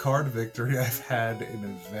first card victory I've had in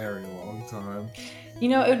a very long time. You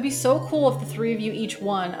know, it would be so cool if the 3 of you each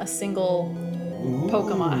won a single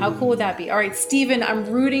Pokemon. How cool would that be? All right, Steven, I'm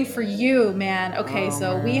rooting for you, man. Okay, Oh,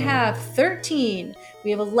 so we man. have 13.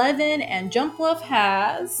 We have 11, and Jumpluff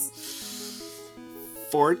has...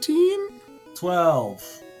 14?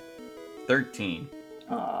 12. 13.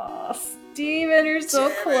 Aw, Steven, you're so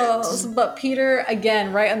Damn it. close. But Peter,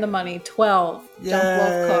 again, right on the money. 12 Jumpluff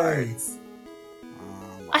Yay. cards.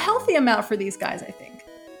 Oh, A healthy amount for these guys, I think.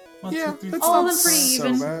 Yeah, that's All not of them pretty so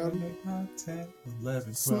even. bad. 10, 11,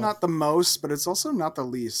 It's 12. not the most, but it's also not the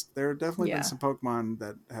least. There have definitely Yeah. been some Pokemon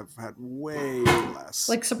that have had way less.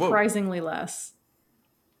 Like, surprisingly less.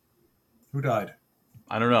 Who died?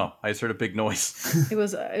 I don't know. I just heard a big noise. It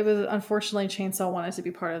was unfortunately Chainsaw wanted to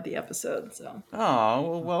be part of the episode, so. Oh,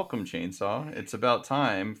 well, welcome, Chainsaw. It's about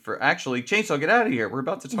time for... Actually, Chainsaw, get out of here. We're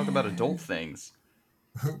about to talk about adult things.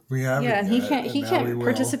 We haven't. Yeah, and yet, he now we can't will.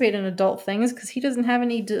 participate in adult things because he doesn't have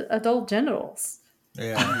any adult genitals.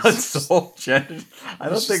 Yeah. Adult gender. I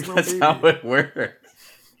don't He's think just a that's little how it works.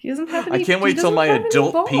 He doesn't have any. I can't he wait till doesn't my have any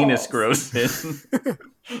adult penis balls. grows in.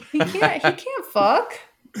 He can't fuck.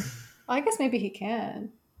 I guess maybe he can.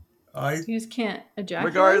 He just can't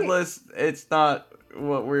ejaculate. Regardless, it's not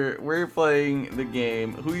what we're playing the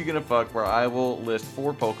game. Who you gonna fuck? Where I will list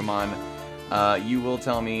 4 Pokemon. You will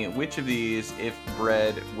tell me which of these, if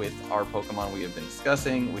bred with our Pokemon we have been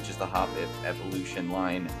discussing, which is the Hoppip evolution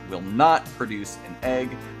line, will not produce an egg.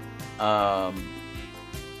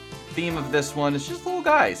 Theme of this one is just little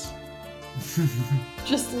guys.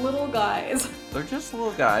 Just little guys. They're just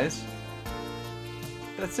little guys.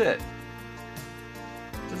 That's it.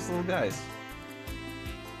 Just little guys.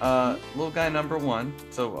 Little guy number 1.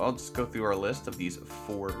 So I'll just go through our list of these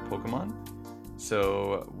 4 Pokemon.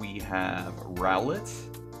 So we have Rowlet,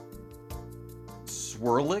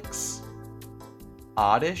 Swirlix,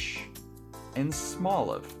 Oddish, and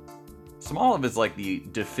Smoliv. Smoliv is like the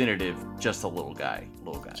definitive just a little guy.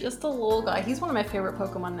 Just a little guy. He's one of my favorite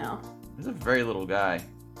Pokemon now. He's a very little guy.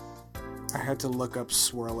 I had to look up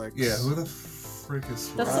Swirlix. Yeah, who the frick is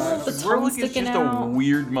Swirlix? That's the one with the tongue Swirlix is sticking just out. a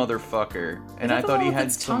weird motherfucker. And Is I that the thought one he with had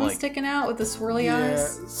its some tongue like... sticking out with the swirly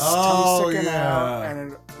eyes. Its Oh, tongue sticking out, yeah.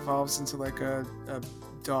 and it evolves into like a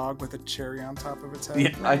dog with a cherry on top of its head.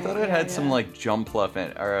 Yeah, I thought it had Yeah, some yeah. like Jumpluff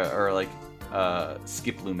or like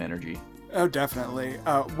Skiploom energy. Oh, definitely.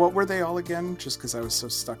 What were they all again? Just because I was so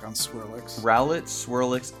stuck on Swirlix. Rowlet,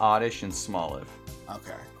 Swirlix, Oddish, and Smoliv.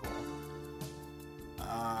 Okay, cool.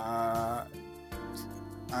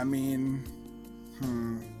 I mean,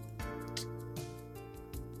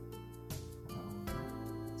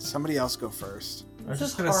 somebody else go first. I'm This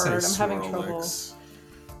just is gonna say hard. I'm having trouble. Swirlix.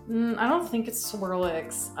 I don't think it's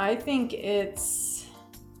Swirlix. I think it's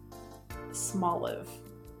Smoliv.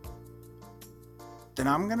 Then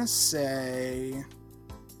I'm gonna say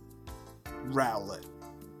Rowlet.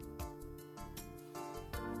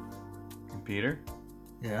 Peter,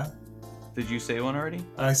 Yeah, did you say one already?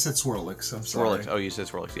 I said Swirlix. I'm sorry. Swirlix. Oh, you said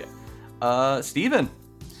Swirlix, yeah. Steven.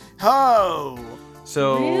 Ho!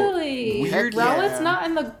 So Really? weird. Heck Rowlet's yeah. not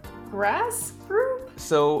in the grass group?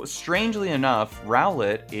 So strangely enough,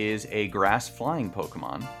 Rowlet is a grass flying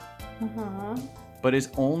Pokemon, Uh-huh. but is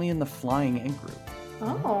only in the flying egg group.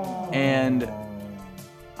 Oh. And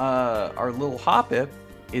our little Hoppip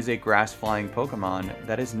is a grass flying Pokemon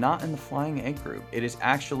that is not in the flying egg group. It is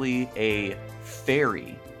actually a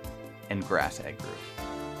fairy and grass egg group.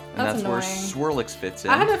 And That's where annoying. Swirlix fits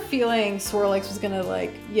in. I had a feeling Swirlix was gonna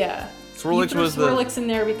Swirlix you threw was Swirlix in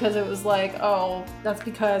there because it was like, oh, that's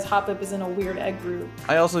because Hoppip is in a weird egg group.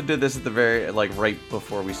 I also did this at the very, right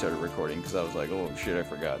before we started recording, because I was like, oh shit, I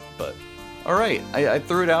forgot. But, alright, I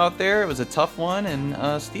threw it out there. It was a tough one,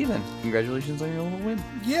 and Steven, congratulations on your little win.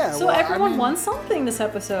 Yeah. So well, everyone I mean, won something this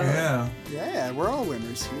episode. Yeah, Yeah, we're all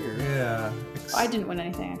winners here. yeah. I didn't win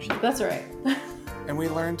anything, actually, but that's alright. And we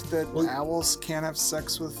learned that Well- owls can't have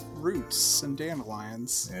sex with roots and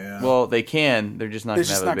dandelions. Yeah. Well, they can. They're just not They're going to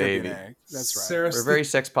just have a not gonna baby. get an egg. That's right. Sarah, We're very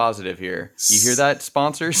sex positive here. You hear that,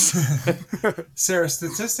 sponsors? Sarah,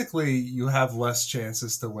 statistically, you have less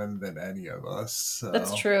chances to win than any of us. So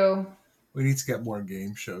That's true. We need to get more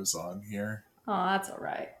game shows on here. Oh, that's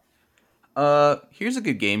alright. Here's a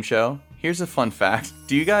good game show. Here's a fun fact.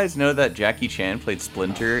 Do you guys know that Jackie Chan played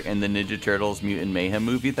Splinter in the Ninja Turtles Mutant Mayhem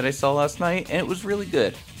movie that I saw last night? And it was really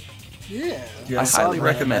good. Yeah. Do you I highly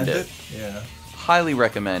recommend recommend it. Yeah. Highly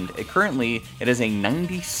recommend. It has a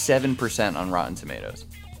 97% on Rotten Tomatoes.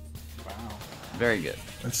 Wow. Very good.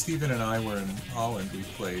 When Steven and I were in Holland, we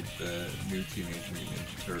played the new Teenage Mutant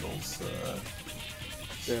Ninja Turtles.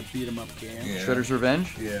 The beat 'em up game. Yeah. Shredder's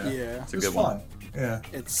Revenge? Yeah. Yeah. It's a It was good fun. one. Yeah.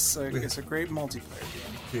 It's a great multiplayer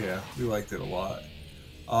game. Yeah. We liked it a lot.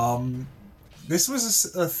 This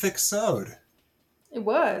was a thick sode. It A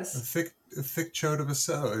was. thick chode of a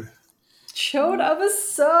sode. Chode of a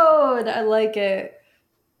sode. I like it.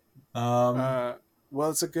 Well,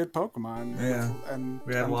 it's a good Pokemon. Yeah. And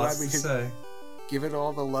We had I'm glad lots we to could say. give it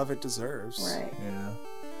all the love it deserves. Right.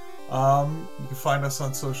 Yeah. You can find us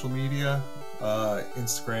on social media,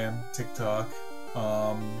 Instagram, TikTok.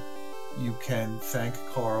 You can thank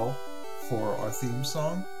Carl for our theme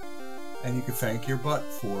song, and you can thank your butt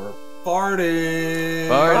for farting.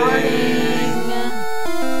 Farting.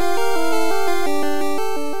 Farting.